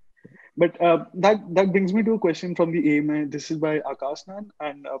 But that brings me to a question from the AMA. This is by Akashnan,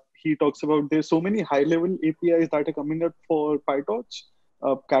 and he talks about there's so many high-level APIs that are coming up for PyTorch,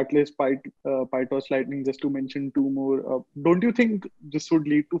 Catalyst, PyTorch Lightning, just to mention two more. Don't you think this would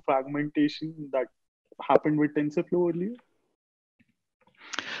lead to fragmentation that happened with TensorFlow earlier?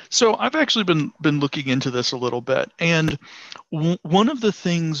 So I've actually been looking into this a little bit, and one of the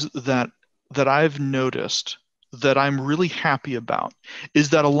things that I've noticed that I'm really happy about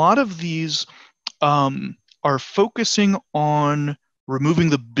is that a lot of these are focusing on removing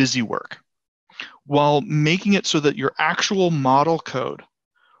the busy work while making it so that your actual model code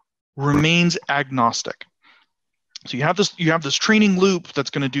remains agnostic. So you have this training loop that's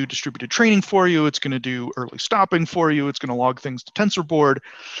going to do distributed training for you. It's going to do early stopping for you. It's going to log things to TensorBoard,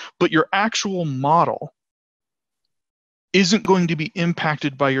 but your actual model isn't going to be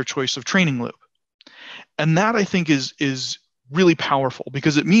impacted by your choice of training loop. And that, I think, is really powerful,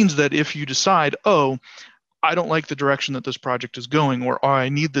 because it means that if you decide, oh, I don't like the direction that this project is going, or oh, I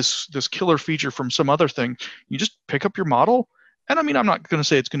need this killer feature from some other thing, you just pick up your model. And I mean, I'm not going to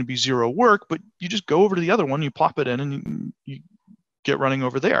say it's going to be zero work, but you just go over to the other one, you plop it in, and you get running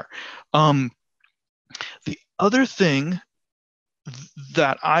over there. The other thing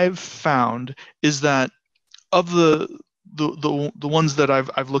that I've found is that of the ones that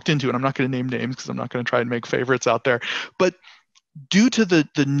I've looked into, and I'm not going to name names because I'm not going to try and make favorites out there, but due to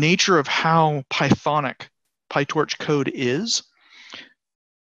the nature of how Pythonic PyTorch code is,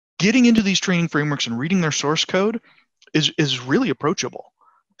 getting into these training frameworks and reading their source code is really approachable.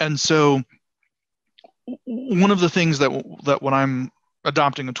 And so one of the things that when I'm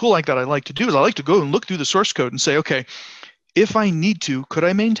adopting a tool like that, I like to do is I like to go and look through the source code and say, okay, if I need to, could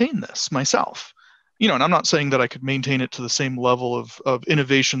I maintain this myself? And I'm not saying that I could maintain it to the same level of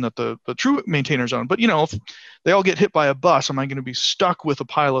innovation that the true maintainers own, but if they all get hit by a bus, am I going to be stuck with a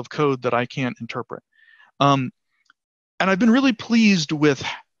pile of code that I can't interpret? And I've been really pleased with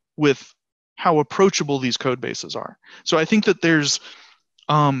how approachable these code bases are. So I think that there's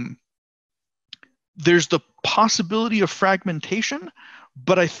the possibility of fragmentation,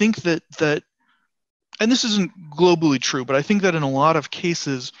 but I think that and this isn't globally true, but I think that in a lot of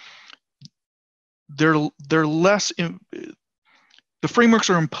cases, they're less. The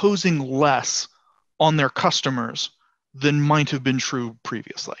frameworks are imposing less on their customers than might have been true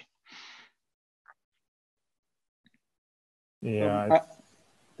previously. Yeah.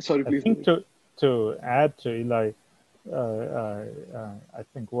 Sorry, please. I think to add to Eli, I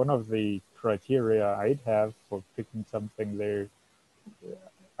think one of the criteria I'd have for picking something there,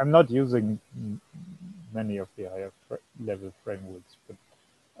 I'm not using many of the higher level frameworks, but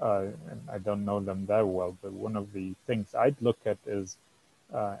and I don't know them that well, but one of the things I'd look at is,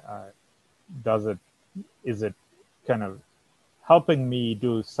 is it kind of helping me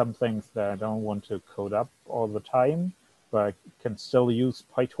do some things that I don't want to code up all the time, but I can still use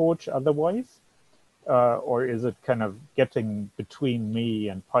PyTorch otherwise? Or is it kind of getting between me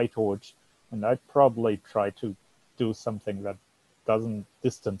and PyTorch? And I'd probably try to do something that doesn't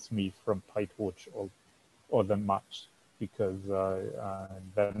distance me from PyTorch or that much, because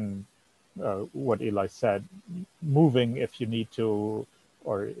then what Eli said, moving if you need to,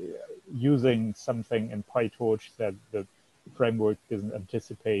 or using something in PyTorch that the framework doesn't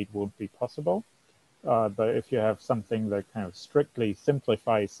anticipate won't be possible. But if you have something that kind of strictly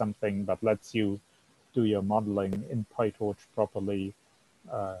simplifies something but lets you do your modeling in PyTorch properly,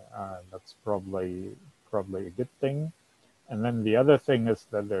 that's probably a good thing. And then the other thing is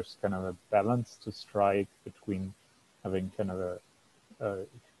that there's kind of a balance to strike between having kind of a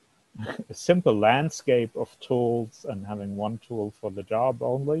simple landscape of tools and having one tool for the job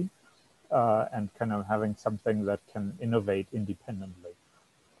only, and kind of having something that can innovate independently.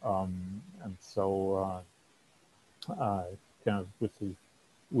 And so kind of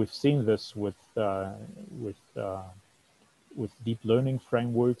we've seen this with deep learning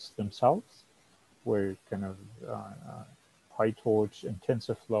frameworks themselves, where kind of PyTorch and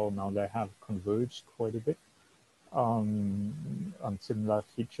TensorFlow now they have converged quite a bit on similar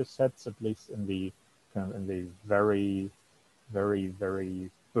feature sets, at least in the very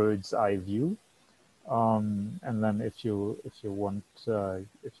bird's eye view. And then if you want to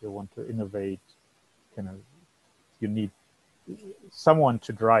innovate, kind of you need someone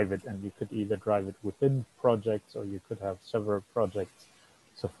to drive it, and you could either drive it within projects or you could have several projects.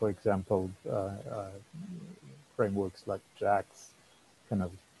 So, for example, frameworks like JAX kind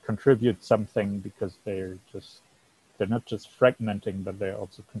of contribute something because they're not just fragmenting, but they're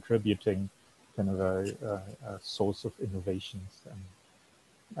also contributing kind of a source of innovations. And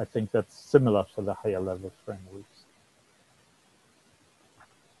I think that's similar for the higher level frameworks.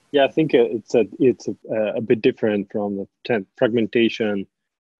 Yeah, I think it's a bit different from the fragmentation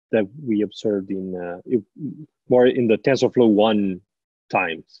that we observed more in the TensorFlow 1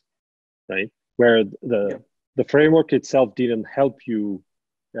 times, right? Where the framework itself didn't help you,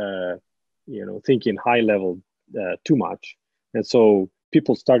 think in high level too much, and so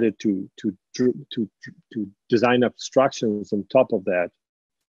people started to design abstractions on top of that.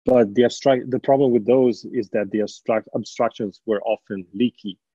 But the problem with those is that the abstractions were often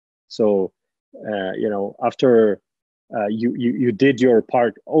leaky. So, after you did your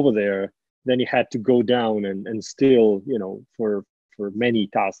part over there, then you had to go down and still, for many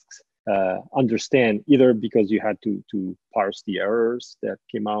tasks, understand, either because you had to parse the errors that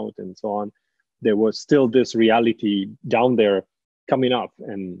came out and so on. There was still this reality down there coming up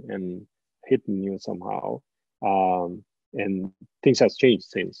and hitting you somehow. And things have changed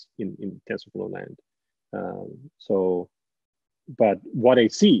since in TensorFlow land. But what I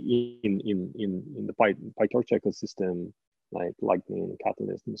see in the PyTorch ecosystem, like Lightning,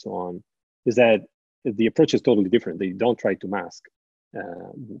 Catalyst, and so on, is that the approach is totally different. They don't try to mask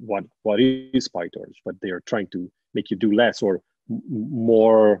what is PyTorch, but they are trying to make you do less or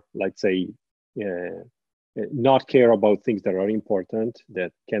more, like say, not care about things that are important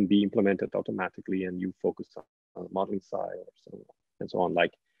that can be implemented automatically, and you focus on the modeling side and so on,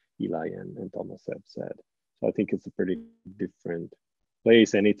 like Eli and Thomas have said. So I think it's a pretty different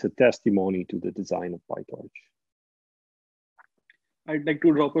place, and it's a testimony to the design of PyTorch. I'd like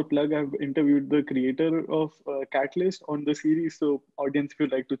to drop a plug. I've interviewed the creator of Catalyst on the series. So audience, if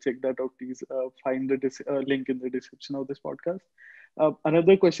you'd like to check that out, please find the link in the description of this podcast.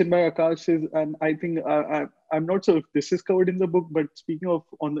 Another question by Akash is, and I think I'm not sure if this is covered in the book, but speaking of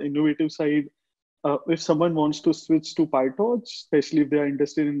on the innovative side, if someone wants to switch to PyTorch, especially if they are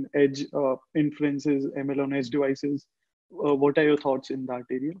interested in edge inferences, ML on edge devices, what are your thoughts in that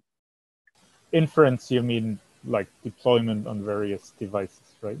area? Inference, you mean like deployment on various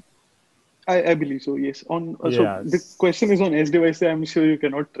devices, right? I believe so, yes. So the question is on edge devices. I'm sure you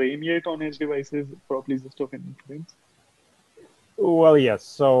cannot train yet on edge devices, probably just of an inference. Well, yes.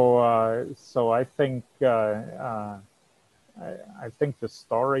 So I think I think the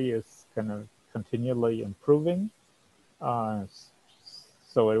story is kind of continually improving.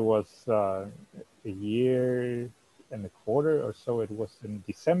 So it was a year and a quarter or so. It was in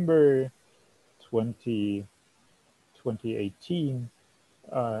December 2018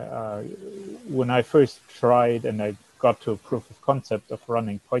 when I first tried and I got to a proof of concept of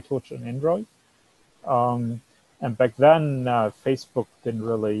running PyTorch on Android. And back then, Facebook didn't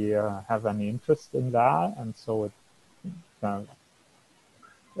really have any interest in that, and so it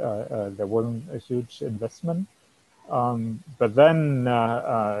there wasn't a huge investment. But then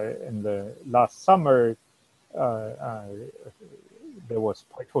in the last summer, there was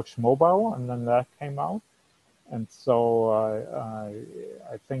PyTorch Mobile, and then that came out. And so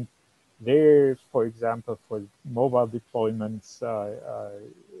I think there, for example, for mobile deployments,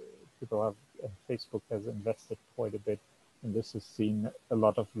 people have, and Facebook has invested quite a bit, and this has seen a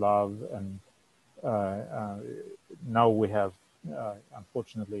lot of love. And now we have,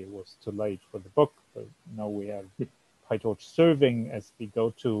 unfortunately, it was too late for the book, but now we have PyTorch serving as the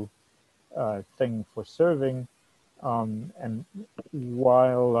go-to thing for serving. And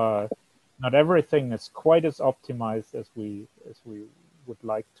while not everything is quite as optimized as we would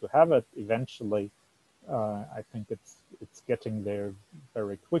like to have it eventually, I think it's getting there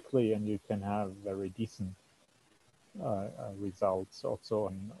very quickly, and you can have very decent results also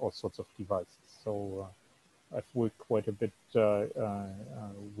on all sorts of devices. So I've worked quite a bit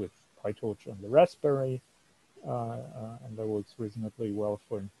with PyTorch on the Raspberry, and that works reasonably well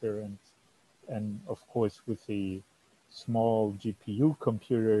for inference. And of course, with the small GPU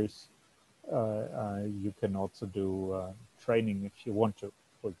computers, You can also do training if you want to.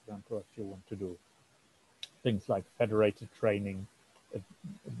 For example, if you want to do things like federated training, it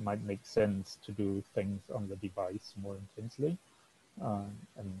might make sense to do things on the device more intensely.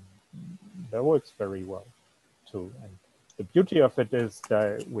 And that works very well too. And the beauty of it is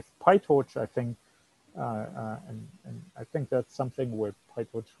that with PyTorch, I think, and I think that's something where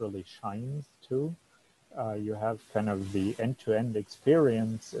PyTorch really shines too. You have kind of the end-to-end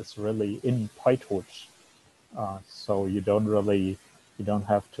experience is really in PyTorch. So you don't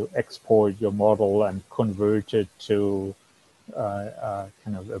have to export your model and convert it to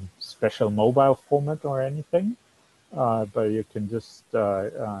kind of a special mobile format or anything. But you can just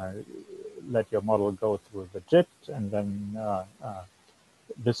let your model go through the JIT, and then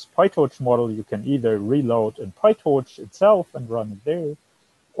this PyTorch model you can either reload in PyTorch itself and run it there,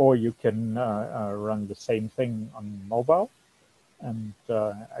 or you can run the same thing on mobile. And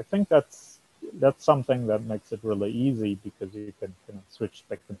I think that's something that makes it really easy, because you can kind of switch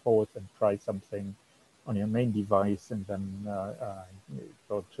back and forth and try something on your main device, and then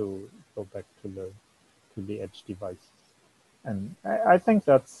go back to the edge devices. And I think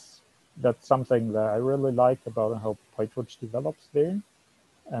that's something that I really like about how PyTorch develops there.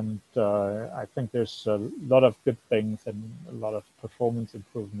 And I think there's a lot of good things and a lot of performance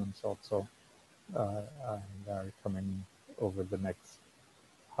improvements also that are coming over the next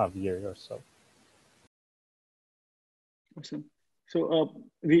half year or so. Awesome. So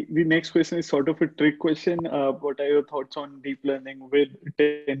the next question is sort of a trick question. What are your thoughts on deep learning with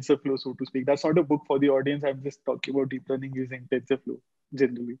TensorFlow, so to speak? That's not a book for the audience. I'm just talking about deep learning using TensorFlow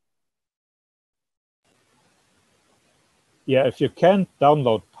generally. Yeah, if you can't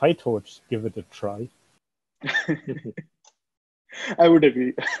download PyTorch, give it a try. I would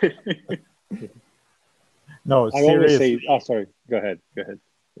agree. No, I always say, oh, sorry, go ahead.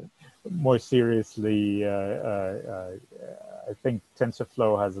 More seriously, I think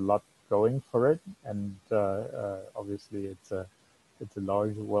TensorFlow has a lot going for it, and obviously it's a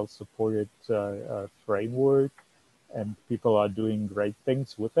large, well-supported framework, and people are doing great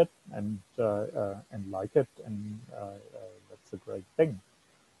things with it, and like it, and that's a great thing.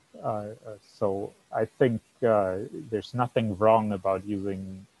 So I think there's nothing wrong about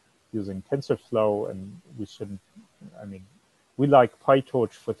using TensorFlow, and we shouldn't. I mean, we like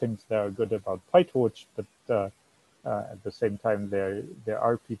PyTorch for things that are good about PyTorch, but at the same time, there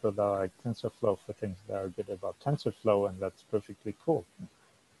are people that like TensorFlow for things that are good about TensorFlow, and that's perfectly cool.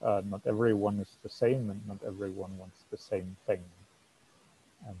 Not everyone is the same, and not everyone wants the same thing.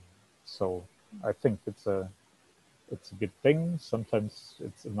 And so I think it's a good thing. Sometimes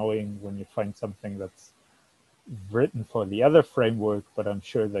it's annoying when you find something that's written for the other framework, but I'm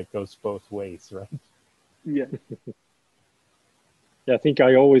sure that goes both ways, right? Yeah. Yeah, I think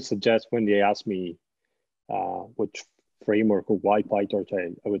I always suggest when they ask me which framework or why PyTorch,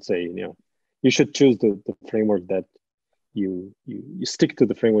 I would say, you should choose the framework that you stick to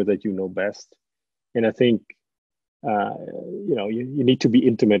the framework that you know best. And I think you need to be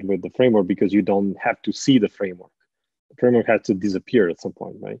intimate with the framework, because you don't have to see the framework. The framework has to disappear at some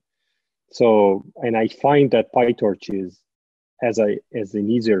point, right? So, and I find that PyTorch is as an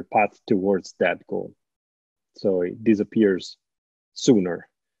easier path towards that goal. So it disappears sooner.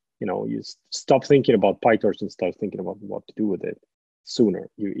 You stop thinking about PyTorch and start thinking about what to do with it sooner.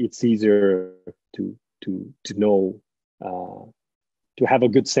 It's easier to know, to have a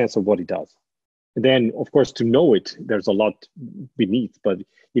good sense of what it does. And then, of course, to know it, there's a lot beneath, but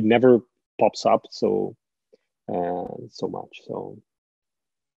it never pops up so much. So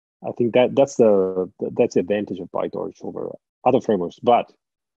I think that's the advantage of PyTorch over other frameworks. But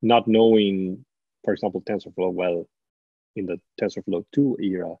not knowing, for example, TensorFlow well in the TensorFlow 2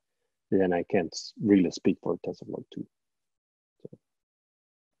 era, then I can't really speak for TensorFlow 2.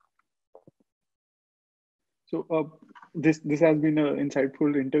 So this has been an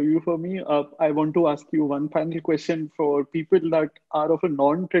insightful interview for me. I want to ask you one final question for people that are of a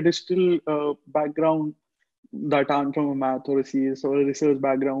non-traditional background, that aren't from a math or a CS or a research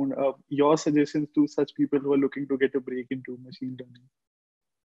background. Your suggestions to such people who are looking to get a break into machine learning?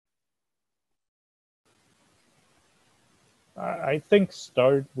 I think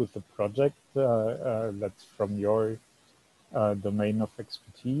start with a project that's from your domain of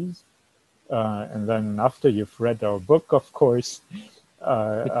expertise. And then after you've read our book, of course,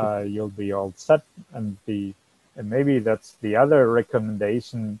 you'll be all set. And maybe that's the other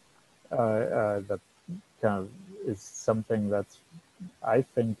recommendation that kind of is something that's, I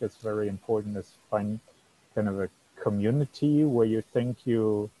think, is very important, is find kind of a community where you think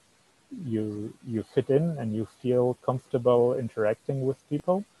you fit in and you feel comfortable interacting with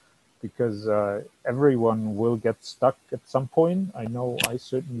people. because everyone will get stuck at some point. I know I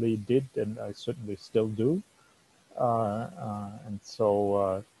certainly did, and I certainly still do. And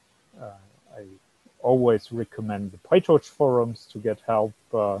so I always recommend the PyTorch forums to get help,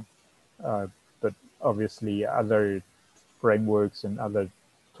 but obviously other frameworks and other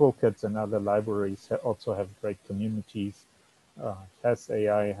toolkits and other libraries also have great communities.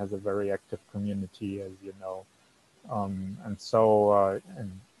 AI has a very active community, as you know. And so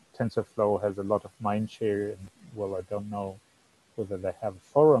and TensorFlow has a lot of mindshare. And, well, I don't know whether they have a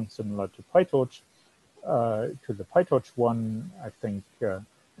forum similar to PyTorch. To the PyTorch one, I think,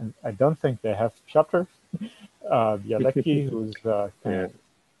 and I don't think they have Piotr Bialecki, who's kind of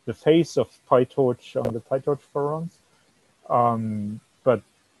the face of PyTorch on the PyTorch forums.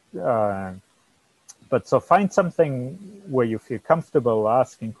 But so find something where you feel comfortable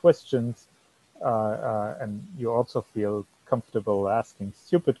asking questions, and you also feel comfortable asking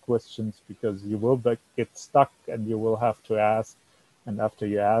stupid questions, because you will get stuck and you will have to ask. And after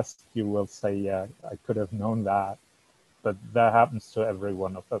you ask, you will say, yeah, I could have known that. But that happens to every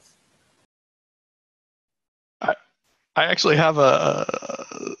one of us. I actually have a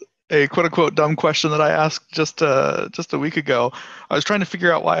quote unquote dumb question that I asked just a week ago. I was trying to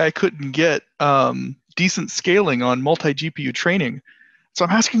figure out why I couldn't get decent scaling on multi-GPU training. So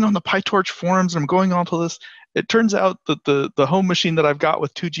I'm asking on the PyTorch forums, and I'm going on to this. It turns out that the home machine that I've got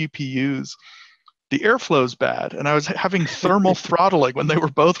with 2 GPUs, the airflow's bad, and I was having thermal throttling when they were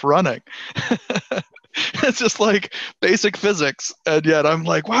both running. It's just like basic physics, and yet I'm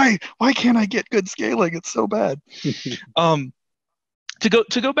like, why can't I get good scaling? It's so bad. To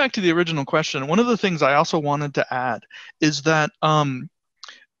go back to the original question, one of the things I also wanted to add is that I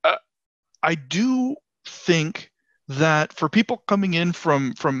do think that for people coming in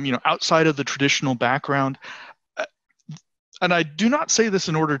from outside of the traditional background, and I do not say this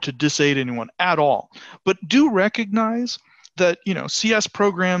in order to dissuade anyone at all, but do recognize that CS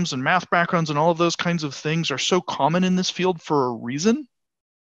programs and math backgrounds and all of those kinds of things are so common in this field for a reason.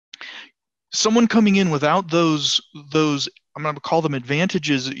 Someone coming in without those I'm going to call them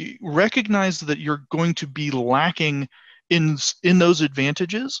advantages, recognize that you're going to be lacking in those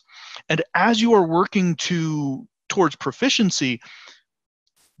advantages, and as you are working towards proficiency,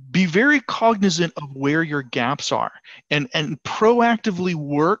 be very cognizant of where your gaps are, and proactively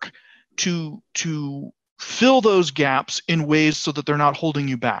work to fill those gaps in ways so that they're not holding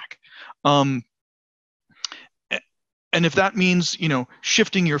you back. And if that means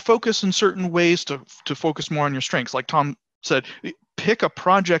shifting your focus in certain ways to focus more on your strengths, like Tom said, pick a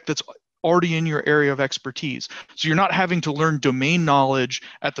project that's already in your area of expertise, so you're not having to learn domain knowledge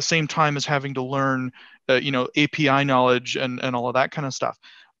at the same time as having to learn API knowledge and all of that kind of stuff.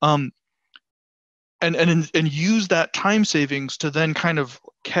 And use that time savings to then kind of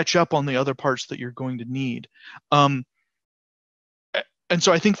catch up on the other parts that you're going to need. And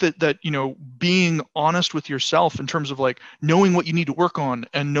so I think that being honest with yourself in terms of like knowing what you need to work on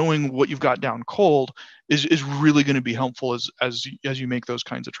and knowing what you've got down cold is really going to be helpful as you make those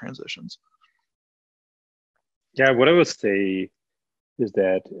kinds of transitions. Yeah, what I would say is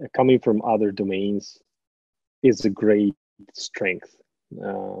that coming from other domains is a great strength.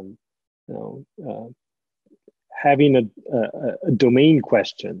 Having a domain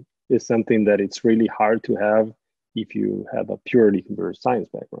question is something that it's really hard to have if you have a purely computer science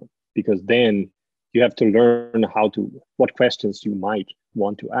background, because then you have to learn what questions you might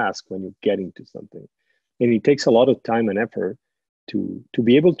want to ask when you get into something. And it takes a lot of time and effort to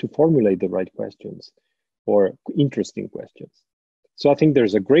be able to formulate the right questions or interesting questions. So I think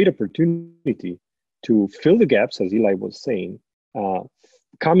there's a great opportunity to fill the gaps, as Eli was saying,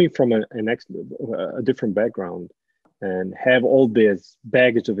 coming from a different background and have all this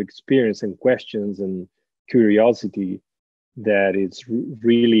baggage of experience and questions and curiosity that it's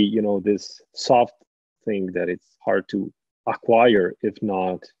really, this soft thing that it's hard to acquire if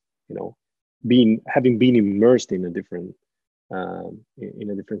not, having been immersed in a different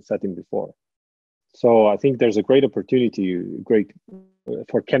setting before. So I think there's a great opportunity,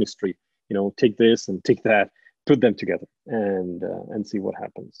 for chemistry, take this and take that, put them together and see what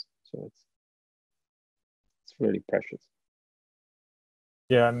happens. So it's really precious.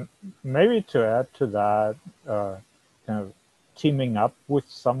 Yeah, and maybe to add to that, kind of teaming up with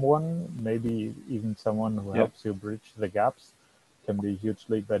someone, maybe even someone who helps you bridge the gaps, can be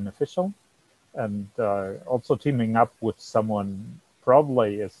hugely beneficial. And also teaming up with someone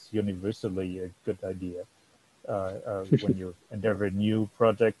probably is universally a good idea when you endeavor new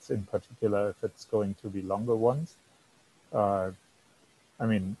projects, in particular if it's going to be longer ones. I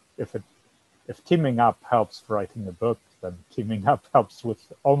mean, if teaming up helps writing a book, then teaming up helps with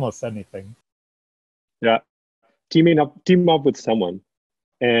almost anything. Yeah, team up with someone,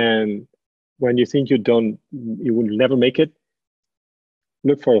 and when you think you will never make it,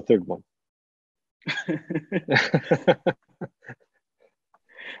 look for a third one.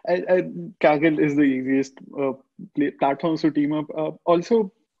 Kaggle is the easiest platforms to team up.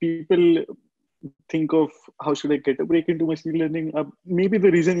 Also, people think of how should I get a break into machine learning. Maybe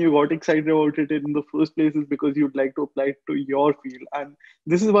the reason you got excited about it in the first place is because you'd like to apply it to your field. And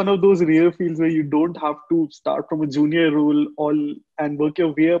this is one of those rare fields where you don't have to start from a junior role and work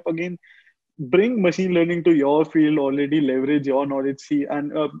your way up again. Bring machine learning to your field already, leverage your knowledge, see,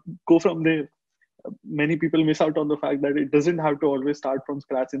 and go from there. Many people miss out on the fact that it doesn't have to always start from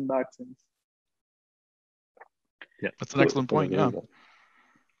scratch in that sense. Yeah, that's an excellent point. Yeah.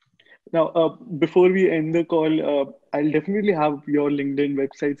 Now, before we end the call, I'll definitely have your LinkedIn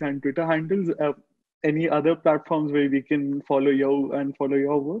websites and Twitter handles. Any other platforms where we can follow you and follow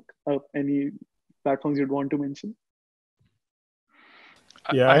your work? Any platforms you'd want to mention?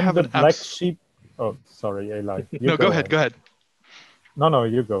 Yeah, I have the black sheep. Oh, sorry, Eli. No, go ahead. Go ahead. No,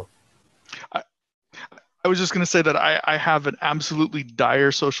 you go. I was just going to say that I have an absolutely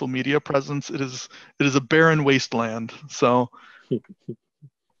dire social media presence. It is a barren wasteland. So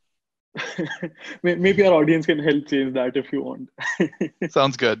maybe our audience can help change that if you want.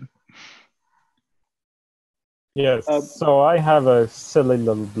 Sounds good. Yes. So I have a silly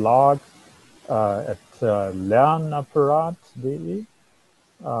little blog at lernapparat.de.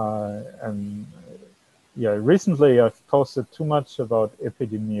 And yeah, recently I've posted too much about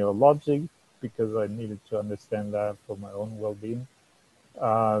epidemiology because I needed to understand that for my own well-being.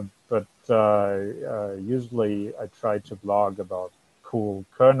 But usually I try to blog about cool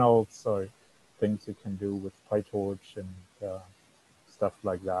kernels or things you can do with PyTorch and stuff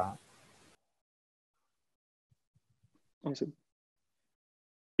like that. Awesome.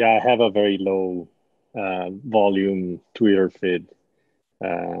 Yeah, I have a very low volume Twitter feed.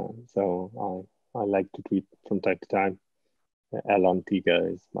 So I like to tweet from time to time. Luca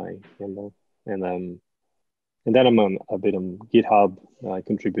Antiga is my handle. And then I'm a bit on GitHub. I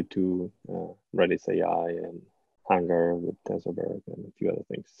contribute to Redis AI and Hanger with TensorBerg and a few other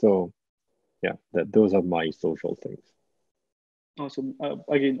things. So yeah, those are my social things. Awesome.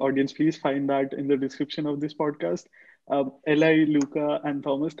 Again, audience, please find that in the description of this podcast. Eli, Luca, and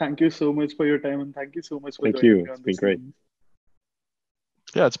Thomas, thank you so much for your time, and thank you so much for joining me on this. It's been great.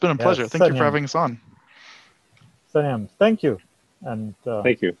 Yeah, it's been a pleasure. Thank you for having us on. Sanyam, thank you. And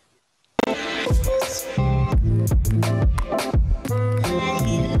thank you.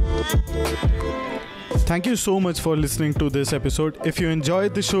 Thank you so much for listening to this episode. If you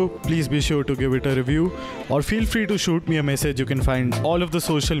enjoyed the show, please be sure to give it a review or feel free to shoot me a message. You can find all of the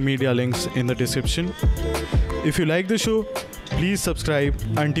social media links in the description. If you like the show, please subscribe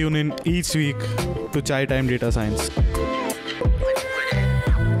and tune in each week to Chai Time Data Science.